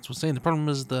Lex was saying, the problem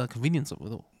is the convenience of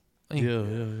it all.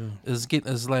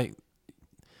 Is like,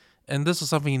 and this is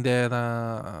something that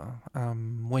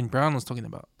Wayne Brown was talking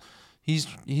about.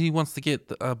 He wants to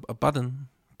get a button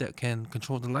that can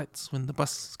control the lights when the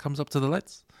bus comes up to the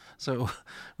lights. So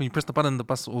when you press the button, the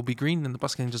bus will be green and the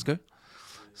bus can just go.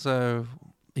 So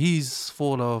he's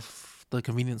full of the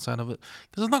convenience side of it,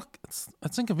 because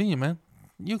it's inconvenient, man.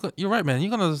 You're right, man. You're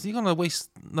gonna waste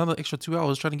another extra 2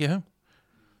 hours trying to get home,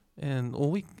 and all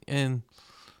week. And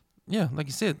yeah, like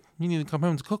you said, you need to come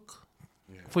home to cook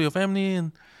for your family,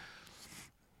 and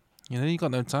you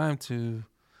got no time to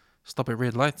stop at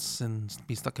red lights and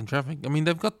be stuck in traffic. I mean,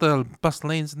 they've got the bus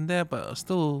lanes in there, but it's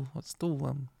still.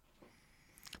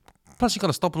 Plus, you got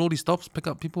to stop at all these stops, pick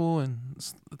up people, and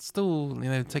it's still,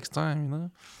 it takes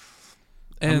time,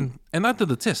 And I did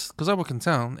the test, because I work in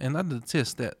town, and I did the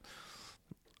test that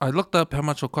I looked up how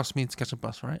much it will cost me to catch a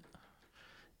bus, right?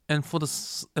 And for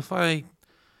this, if I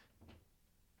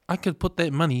could put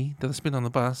that money that I spend on the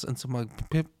bus into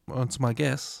my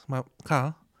gas, my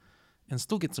car, and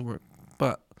still get to work.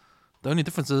 But the only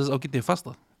difference is I'll get there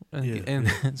faster and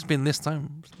spend less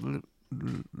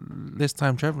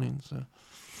time traveling. So,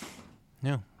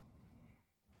 yeah.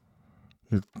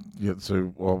 Yeah.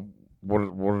 So, what did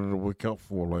it work out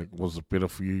for? Like, was it better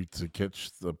for you to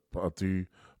do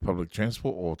public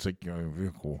transport or take your own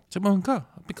vehicle? Take my own car,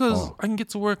 because I can get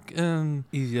to work in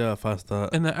easier, faster,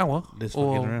 in an hour. Less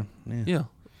fucking around. Yeah,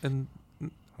 and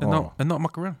not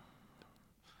muck around.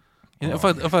 You know,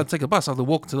 if I take a bus, I have to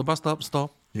walk to the bus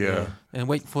stop, Yeah. and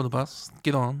wait for the bus,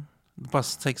 get on. The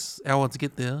bus takes an hour to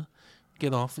get there,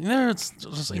 get off. You know, it's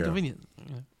just inconvenient.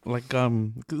 Yeah. Like,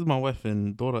 because my wife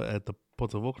and daughter at the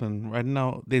Port of Auckland right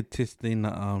now, they're testing,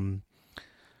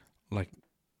 like,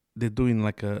 they're doing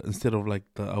like instead of like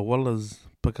the Awalas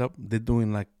pickup, they're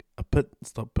doing like a pit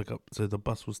stop pickup. So the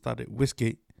bus will start at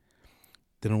Westgate,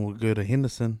 then it will go to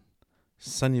Henderson,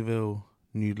 Sunnyvale,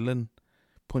 New Lynn,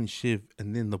 Point Chev,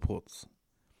 and then the ports.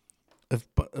 If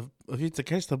you to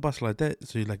catch the bus like that,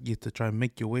 so you have to try and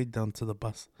make your way down to the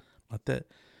bus like that,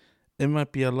 it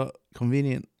might be a lot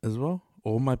convenient as well,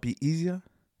 or it might be easier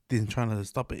than trying to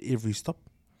stop at every stop.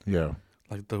 Yeah.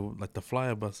 Like the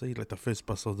flyer bus, like the first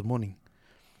bus of the morning.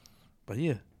 But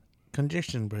yeah,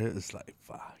 congestion, bro, it's like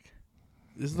fuck.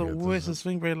 It's the worst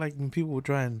thing, bro. Like when people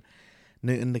try and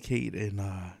indicate and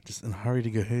just in a hurry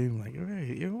to go home, like,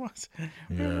 hey, what?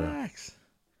 Relax.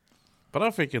 But I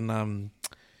freaking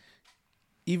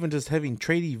even just having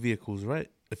tradie vehicles, right?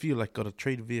 If you like got a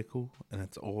trade vehicle and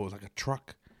it's all like a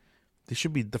truck, there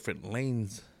should be different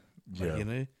lanes, like, you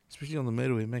know, especially on the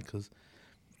motorway, man.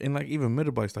 And like even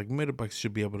motorbikes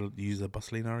should be able to use a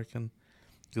bus lane, I reckon,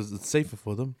 because it's safer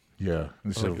for them. Yeah,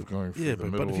 instead of going through the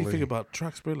middle. But if you think about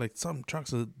trucks, bro, like some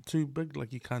trucks are too big,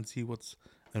 like you can't see what's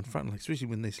in front, like especially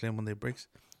when they slam on their brakes,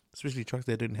 especially trucks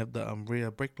that don't have the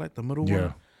rear brake light, the middle one.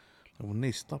 Like when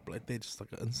they stop, like they just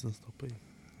like an instant stop.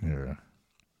 Yeah.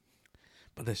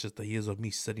 But that's just the years of me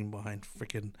sitting behind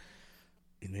freaking,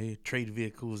 you know, trade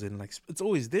vehicles, and like it's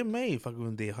always them, fucking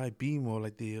when they're high beam or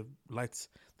like the lights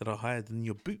that are higher than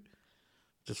your boot,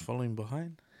 just following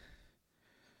behind.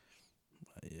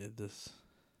 But yeah,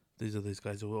 these are these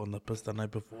guys who were on the piss the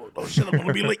night before. Oh shit, I'm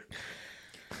gonna be late.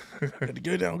 Gotta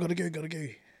go now, gotta go.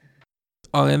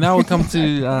 Oh, and now we come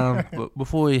to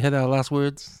before we hit our last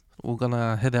words, we're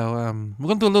gonna hit our we're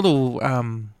gonna do a little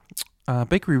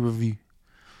bakery review.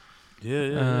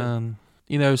 Yeah.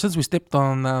 You know, since we stepped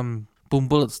on Boom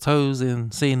Bullet's toes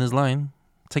and seeing his line,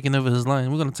 taking over his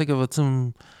line, we're gonna take over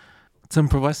Tim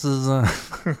Provice's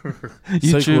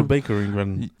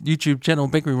YouTube channel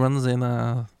bakery runs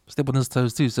and step on his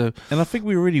toes too. So, and I think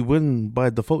we already win by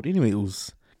default anyway.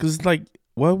 Because it's like,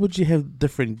 why would you have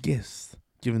different guests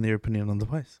giving their opinion on the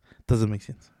pies? Doesn't make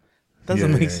sense.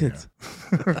 Make sense.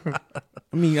 I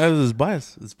mean, it's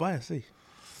bias. It's bias,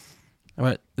 All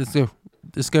right, let's go.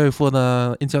 Let's go for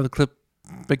the inside the clip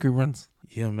bakery runs.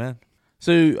 Yeah, man.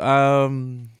 So,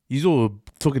 you all were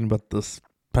talking about this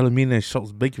Palomino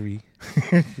Shops Bakery.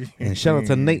 And shout out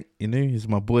to Nate, you know, he's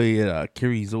my boy.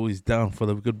 Kerry's always down for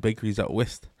the good bakeries out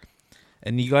west.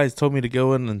 And you guys told me to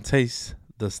go in and taste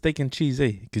the steak and cheese,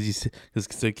 Because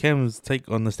so Cam's take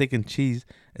on the steak and cheese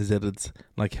is that it's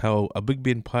like how a Big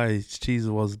Ben pie cheese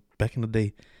was back in the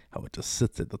day, how it just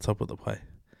sits at the top of the pie.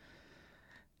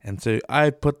 And so I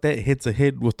put that head to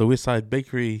head with the Westside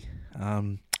Bakery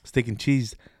steak and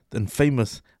cheese, then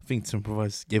famous. I think Tim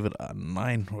Provice gave it a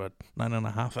 9 or a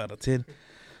 9.5 out of 10.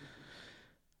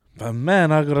 But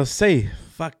man, I gotta say,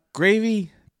 fuck,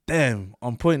 gravy, damn,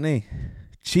 on point,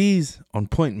 cheese on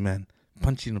point, man,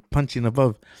 punching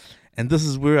above. And this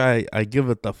is where I give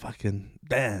it the fucking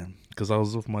damn, because I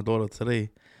was with my daughter today.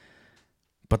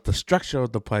 But the structure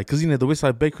of the pie, because, you know, the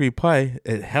Westside Bakery pie,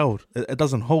 it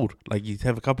doesn't hold. Like, you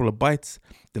have a couple of bites,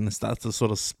 then it starts to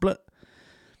sort of split.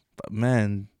 But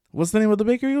man, what's the name of the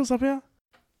bakery up here?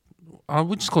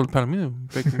 We just call it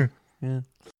Palomino Bakery. Yeah.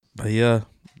 But yeah,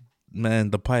 man,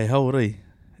 the pie held, It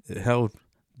held.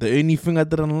 The only thing I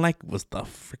didn't like was the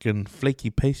freaking flaky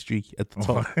pastry at the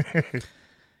top.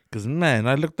 Because, man,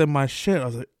 I looked at my shirt, I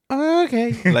was like, oh,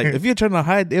 okay. Like, if you're trying to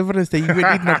hide evidence that you've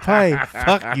been eating a pie,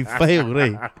 fuck, you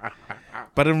failed,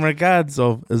 But in regards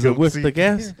of, is it worth the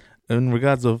gas? In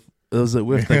regards of, is it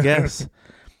worth the gas?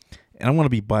 And I'm going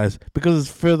to be biased because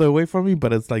it's further away from me,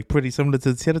 but it's like pretty similar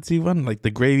to the Terati one. Like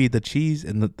the gravy, the cheese,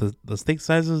 and the steak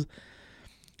sizes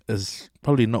is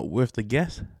probably not worth the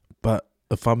gas. But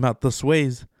if I'm out this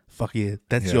ways, fuck yeah,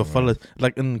 that's your fellas.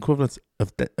 Like in equivalence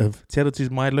of Terati's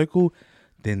my local,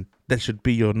 then that should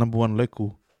be your number one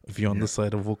local if you're on this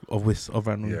side of West of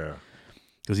Ranui. Yeah.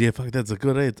 Because fuck, that's a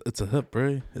good, it's a hit,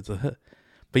 bro. It's a hit.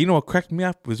 But you know what cracked me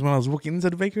up was when I was walking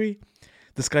into the bakery.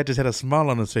 This guy just had a smile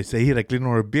on his face. He had a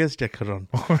Glenora Bears jacket on.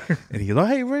 And he goes, oh,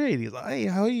 hey, Ray. He's like, hey,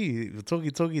 how are you?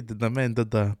 Talking. The man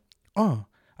did I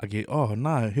go,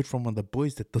 I heard from one of the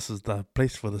boys that this is the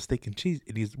place for the steak and cheese.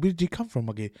 And he goes, where did you come from?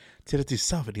 I go, Terati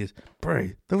South. And he goes,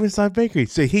 bro, the Westside Bakery.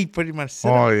 So he pretty much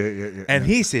said it. And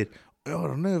he said, I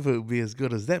don't know if it would be as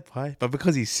good as that pie. But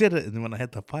because he said it, and then when I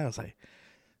had the pie, I was like,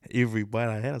 every bite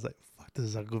I had, I was like, fuck, this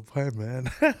is a good pie,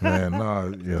 man.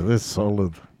 Man, that's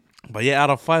solid. But yeah, out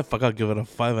of 5, fuck, I'll give it a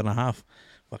 5.5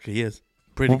 Okay, yes.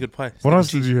 Pretty good pie. What Steak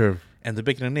else and did cheese. you have? And the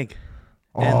bacon and egg.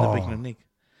 Oh. And the bacon and egg.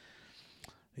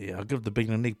 Yeah, I'll give the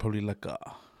bacon and egg probably like a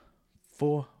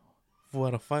 4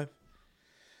 out of 5.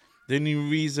 The only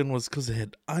reason was because it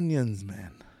had onions,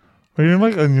 man. Oh, you don't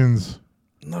like onions?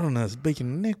 Not on this bacon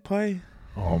and egg pie.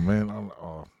 Oh man,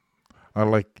 I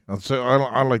like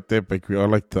that bakery. I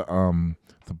like the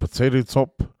potato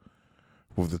top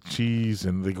with the cheese,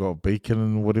 and they got bacon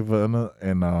and whatever in it,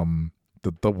 and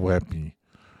the double happy.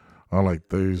 I like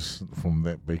those from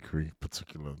that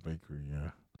particular bakery.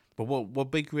 Yeah. But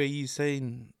what bakery are you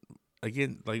saying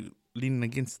again? Like leaning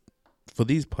against for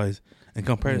these pies in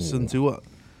comparison to what?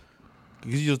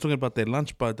 Because you were talking about that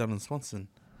lunch bar down in Swanson.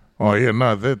 Oh yeah,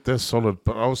 no, that's solid.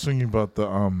 But I was thinking about the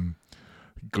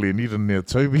Gleneden near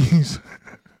Toby's,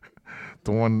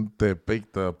 the one that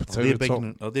baked the potato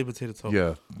top. Their potato top.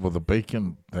 Yeah, with the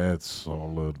bacon, that's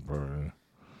solid, bro.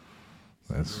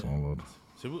 That's solid.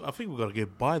 So I think we gotta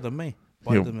buy them, them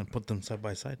and put them side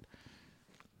by side.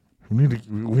 We need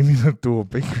to do a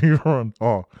bakery run.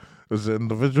 Oh, is it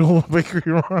individual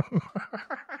bakery run?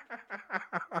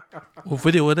 We'll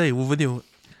video it, We'll video it.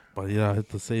 But yeah, I had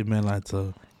to say, man, I had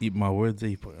to eat my words.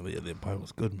 That pie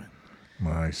was good, man.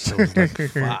 Nice. So it was like,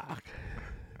 fuck.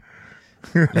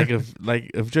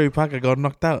 if Joey Parker got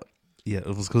knocked out, yeah, it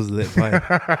was because of that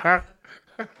pie.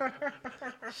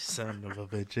 Son of a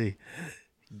bitch.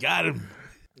 Got him.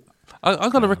 I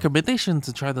got a recommendation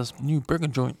to try this new burger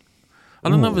joint. I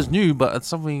don't know if it's new, but it's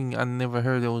something I never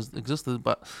heard existed.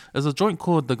 But there's a joint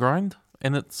called The Grind,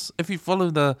 and it's if you follow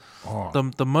the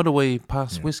motorway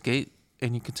past Westgate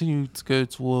and you continue to go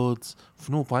towards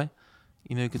Whenuapai,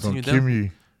 continue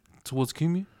down towards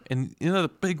Kumu, and the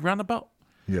big roundabout.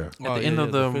 Yeah. At the end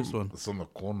of the first one. It's on the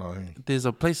corner. Eh? There's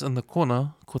a place in the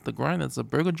corner called The Grind. It's a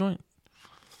burger joint,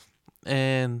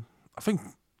 and I think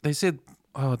they said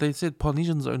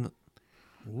Polynesians own it.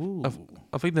 Ooh.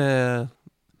 I think they're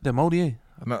Māori, eh?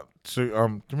 No, so do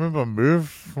you remember Merv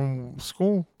from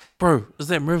school? Bro, is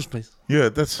that Merv's place? Yeah,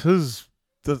 that's his.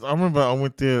 I remember I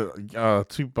went there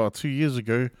about 2 years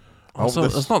ago. So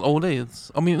it's not old, eh?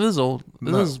 It is old.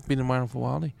 It has been around for a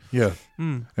while, eh? Yeah.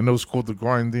 And it was called The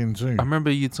Grind then too. I remember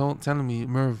you telling me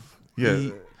Merv. Yeah,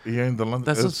 he owned the London.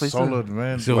 That's his place, solid,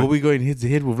 man. So are we going head to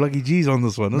head with Lucky G's on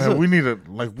this one? Man,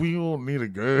 we all need to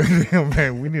go there,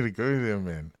 man. We need to go there,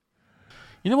 man.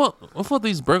 You know what? I thought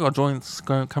these burger joints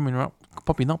popping up.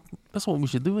 That's what we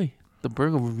should do, eh? The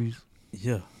burger reviews.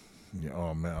 Yeah. Yeah.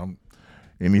 Oh man,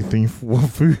 anything for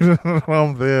food.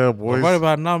 I'm there, boys. But right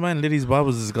about now, man, Liddy's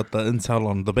Barbers has got the intel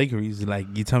on the bakeries. Like,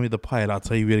 you tell me the pie, and I'll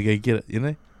tell you where to go get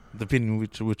it. Depending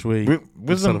which way.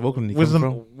 Where's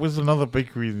another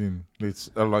bakery then? It's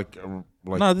No,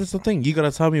 that's the thing. You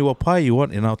gotta tell me what pie you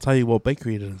want, and I'll tell you what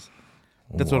bakery it is.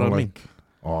 That's what I mean.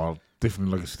 Oh,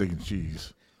 definitely like a steak and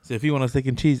cheese. So if you want a steak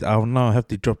and cheese, I'll now have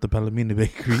to drop the Palomino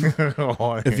Bakery.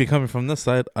 If you're coming from this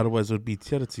side, otherwise it would be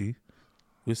Tiarati,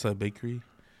 Westside Bakery.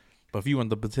 But if you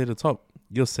want the potato top,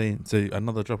 you're saying, so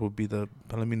another drop would be the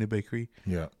Palomino Bakery.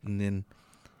 Yeah. And then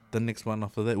the next one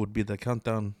after that would be the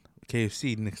Countdown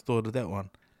KFC next door to that one.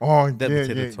 Oh, that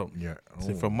potato top. Yeah.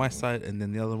 So from my side, and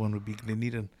then the other one would be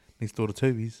Gleneden next door to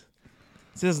Toby's.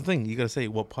 So that's the thing. You got to say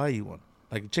what pie you want.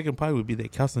 Like chicken pie would be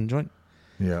that Carlson joint.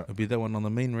 Yeah. It'd be that one on the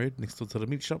main road next door to the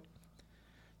meat shop.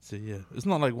 So yeah, it's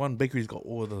not like one bakery's got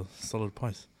all the solid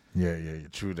pies. Yeah,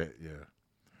 true that. Yeah,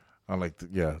 I like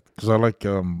because I like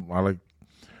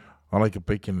a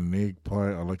bacon and egg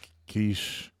pie. I like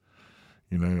quiche.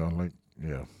 I like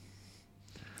Yeah,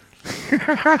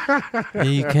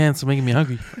 you can. It's making me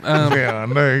hungry. Yeah, I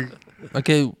know.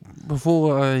 Okay,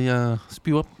 before I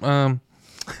spew up,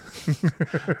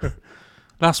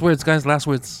 last words, guys. Last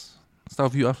words.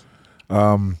 Start with you up.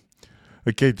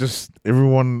 Okay, just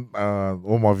everyone,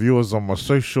 all my viewers on my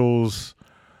socials,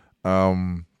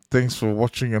 thanks for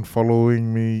watching and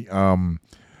following me.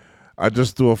 I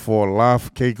just do it for a laugh,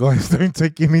 okay, guys? Don't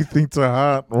take anything to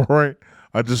heart, all right?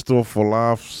 I just do it for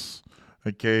laughs,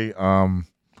 okay?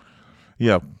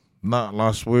 Yeah, not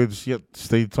last words yet.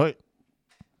 Stay tight.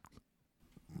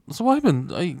 So what happened?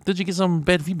 Did you get some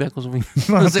bad feedback or something? Is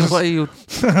that why you're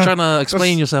trying to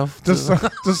explain yourself? Just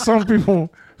some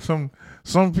people, some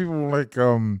people like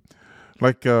a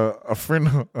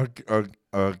friend,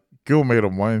 a girl mate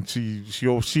of mine.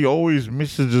 She always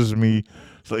messages me.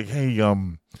 It's like, hey,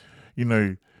 that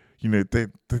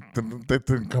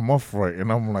didn't come off right,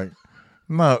 and I'm like,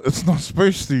 no, it's not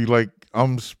supposed to. Like,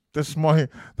 that's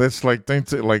like don't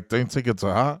take it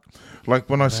to heart. Like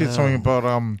when I said something about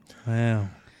Wow.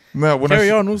 No, when carry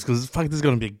on, because fuck, this is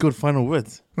gonna be a good final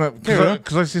words. No,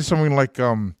 because I said something like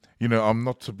I'm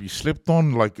not to be slept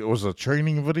on, like it was a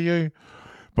training video,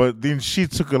 but then she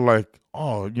took it like,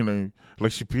 oh,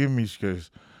 like she PM me, she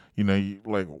goes,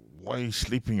 like, why are you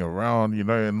sleeping around,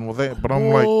 and all that.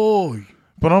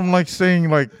 But I'm like saying,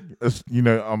 like, it's,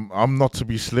 I'm not to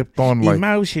be slept on, like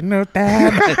Emotional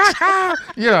damage.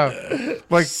 yeah,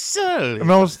 like, Silly.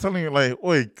 and I was telling you, like,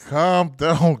 wait, calm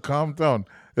down.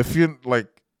 If you're like,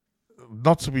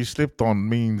 not to be slept on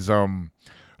means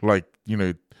like,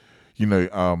 if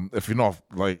you're not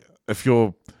like, if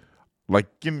you're like,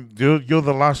 you're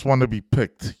the last one to be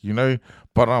picked,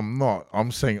 but I'm not.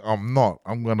 I'm saying I'm not.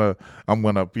 I'm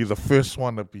gonna be the first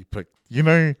one to be picked,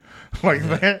 like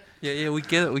that. Yeah, we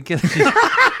get it.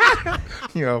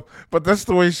 But that's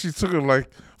the way she took it. Like,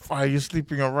 why are you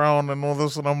sleeping around and all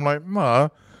this? And I'm like, nah.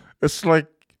 It's like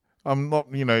I'm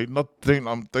not,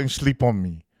 don't sleep on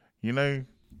me, You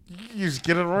just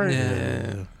get it right.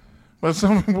 Yeah. But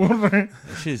some people, like,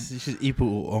 She's ipu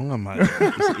o onga mai.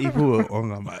 It's ipu o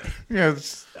onga mai.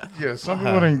 yeah, some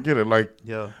people don't get it. Like,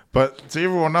 Yeah. but to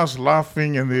everyone else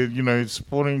laughing and they're,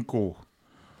 supporting, cool.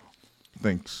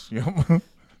 Thanks.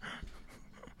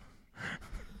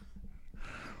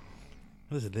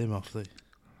 What's the name of it?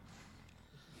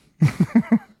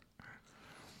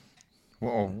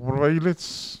 Well, what about you?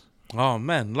 Let's. Oh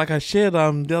man, like I shared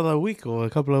the other week or a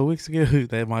couple of weeks ago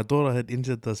that my daughter had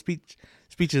entered the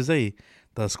speeches, the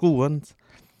school ones.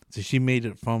 So she made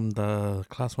it from the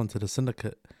class one to the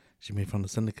syndicate. She made from the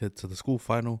syndicate to the school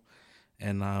final.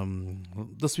 And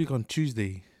this week on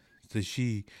Tuesday, so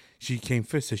she came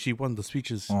first, so she won the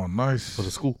speeches Oh, nice. for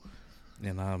the school.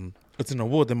 And it's an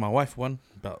award that my wife won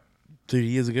about 30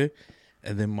 years ago.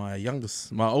 And then my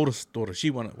oldest daughter, she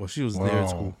won it. Well, she was there at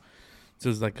school. So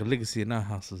it's like a legacy in our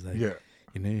house. It's like, Yeah.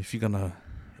 if you're gonna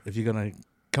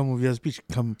come with your speech,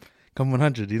 come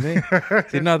 100,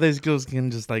 So nowadays girls can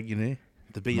just like,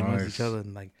 debate amongst each other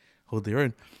and like hold their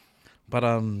own. But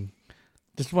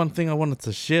just one thing I wanted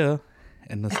to share,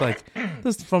 and it's like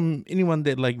this is from anyone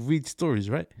that like reads stories,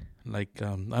 right? Like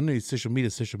I know it's social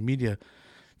media.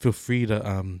 Feel free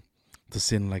to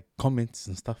send like comments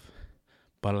and stuff.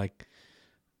 But like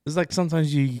it's like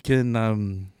sometimes you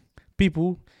can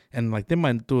people. And, like, they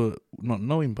might do it not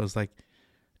knowing, but it's like,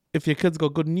 if your kids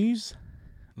got good news,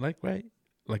 like, right?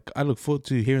 Like, I look forward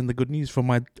to hearing the good news from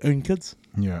my own kids.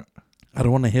 Yeah. I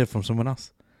don't want to hear from someone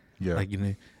else. Yeah. Like,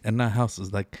 in our house,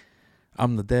 is like,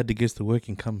 I'm the dad that goes to work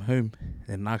and come home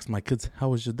and asks my kids, how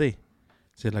was your day?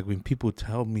 So, like, when people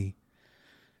tell me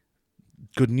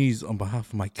good news on behalf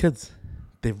of my kids,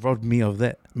 they've robbed me of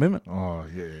that moment. Oh,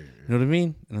 yeah. You know what I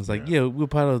mean? And it's like,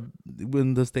 we're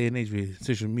in this day and age where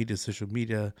social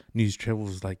media, news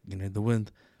travels like, the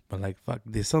wind. But like, fuck,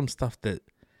 there's some stuff that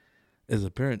as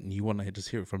a parent, you want to just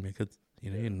hear it from your kids,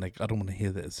 and like, I don't want to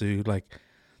hear that. So like,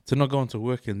 to not go into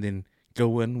work and then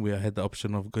go in where I had the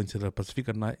option of going to the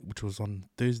Pacifica night, which was on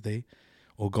Thursday,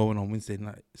 or going on Wednesday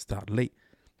night, start late,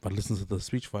 but listen to the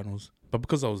speech finals. But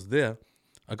because I was there,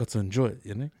 I got to enjoy it,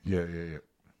 Yeah.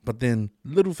 But then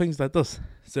little things like this.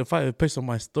 So if I post on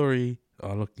my story,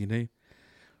 oh look,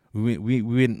 we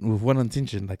went with one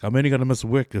intention. Like, I'm only gonna miss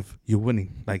work if you're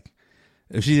winning. Like,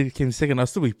 if she came second, I'll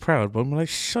still be proud. But I'm like,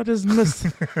 I just missed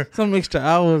some extra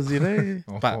hours,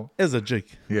 But as a joke.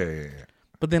 Yeah.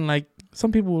 But then like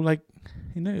some people like,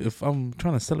 if I'm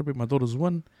trying to celebrate my daughter's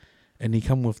win, and he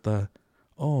come with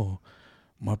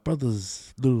my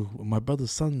brother's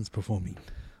son's performing.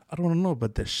 I don't want to know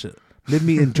about that shit. Let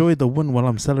me enjoy the win while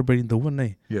I'm celebrating the win,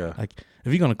 eh? Yeah. Like,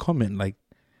 if you're gonna comment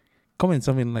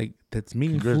something like that's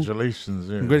meaningful. Congratulations,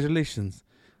 yeah. Congratulations.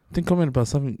 Then comment about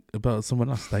something about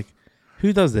someone else. Like,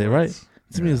 who does that, right?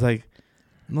 To me, it's like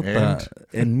not that.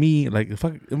 And me, like,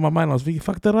 fuck. In my mind, I was thinking,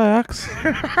 fuck, did I ask?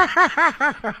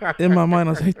 In my mind,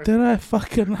 I was like, did I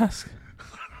fucking ask?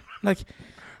 Like,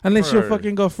 unless you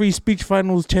fucking got 3 speech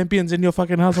finals champions in your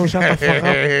fucking household, shut the fuck up.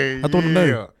 I don't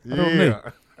know. I don't know.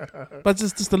 But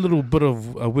just a little bit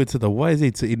of a word to the wise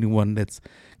to anyone that's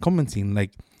commenting.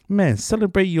 Like, man,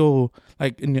 celebrate your,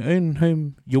 like, in your own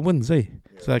home, your wins, eh?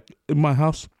 It's like, in my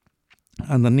house,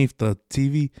 underneath the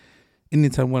TV,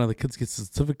 anytime one of the kids gets a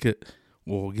certificate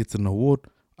or gets an award,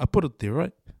 I put it there,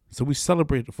 right? So we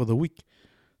celebrate it for the week.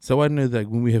 So I know that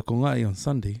when we have kongai on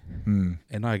Sunday,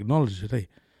 and I acknowledge it, eh?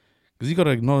 Because you got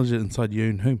to acknowledge it inside your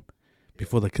own home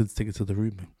before the kids take it to the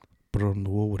room and put it on the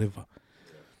wall, whatever.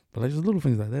 But like, just little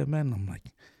things like that, man. I'm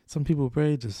like, some people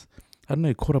very just, I don't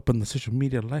know, caught up in the social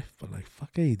media life, but like, fuck,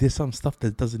 hey, there's some stuff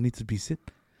that doesn't need to be said.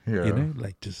 Yeah.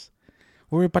 Like, just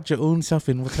worry about your own self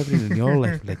and what's happening in your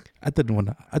life. Like, I didn't want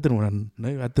to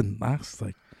know. I didn't ask.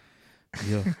 Like,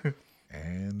 yeah.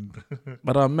 And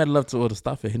but mad love to all the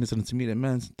staff at Henderson Intermediate,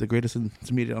 man. The greatest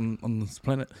intermediate on this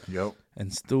planet. Yep.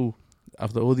 And still,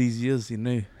 after all these years,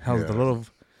 how's a lot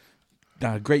of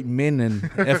great men and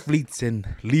athletes and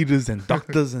leaders and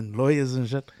doctors and lawyers and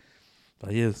shit.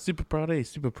 But yeah, super proud,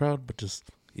 super proud. But just,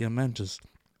 yeah, man, just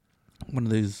one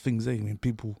of those things, when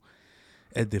people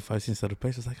add their 5 cents out of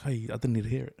place, it's like, hey, I didn't need to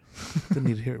hear it.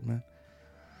 Man.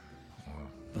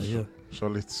 But yeah.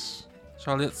 Charlotte's.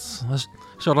 Shout outs.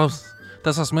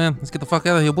 That's us, man. Let's get the fuck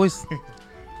out of here, boys.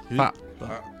 Bye.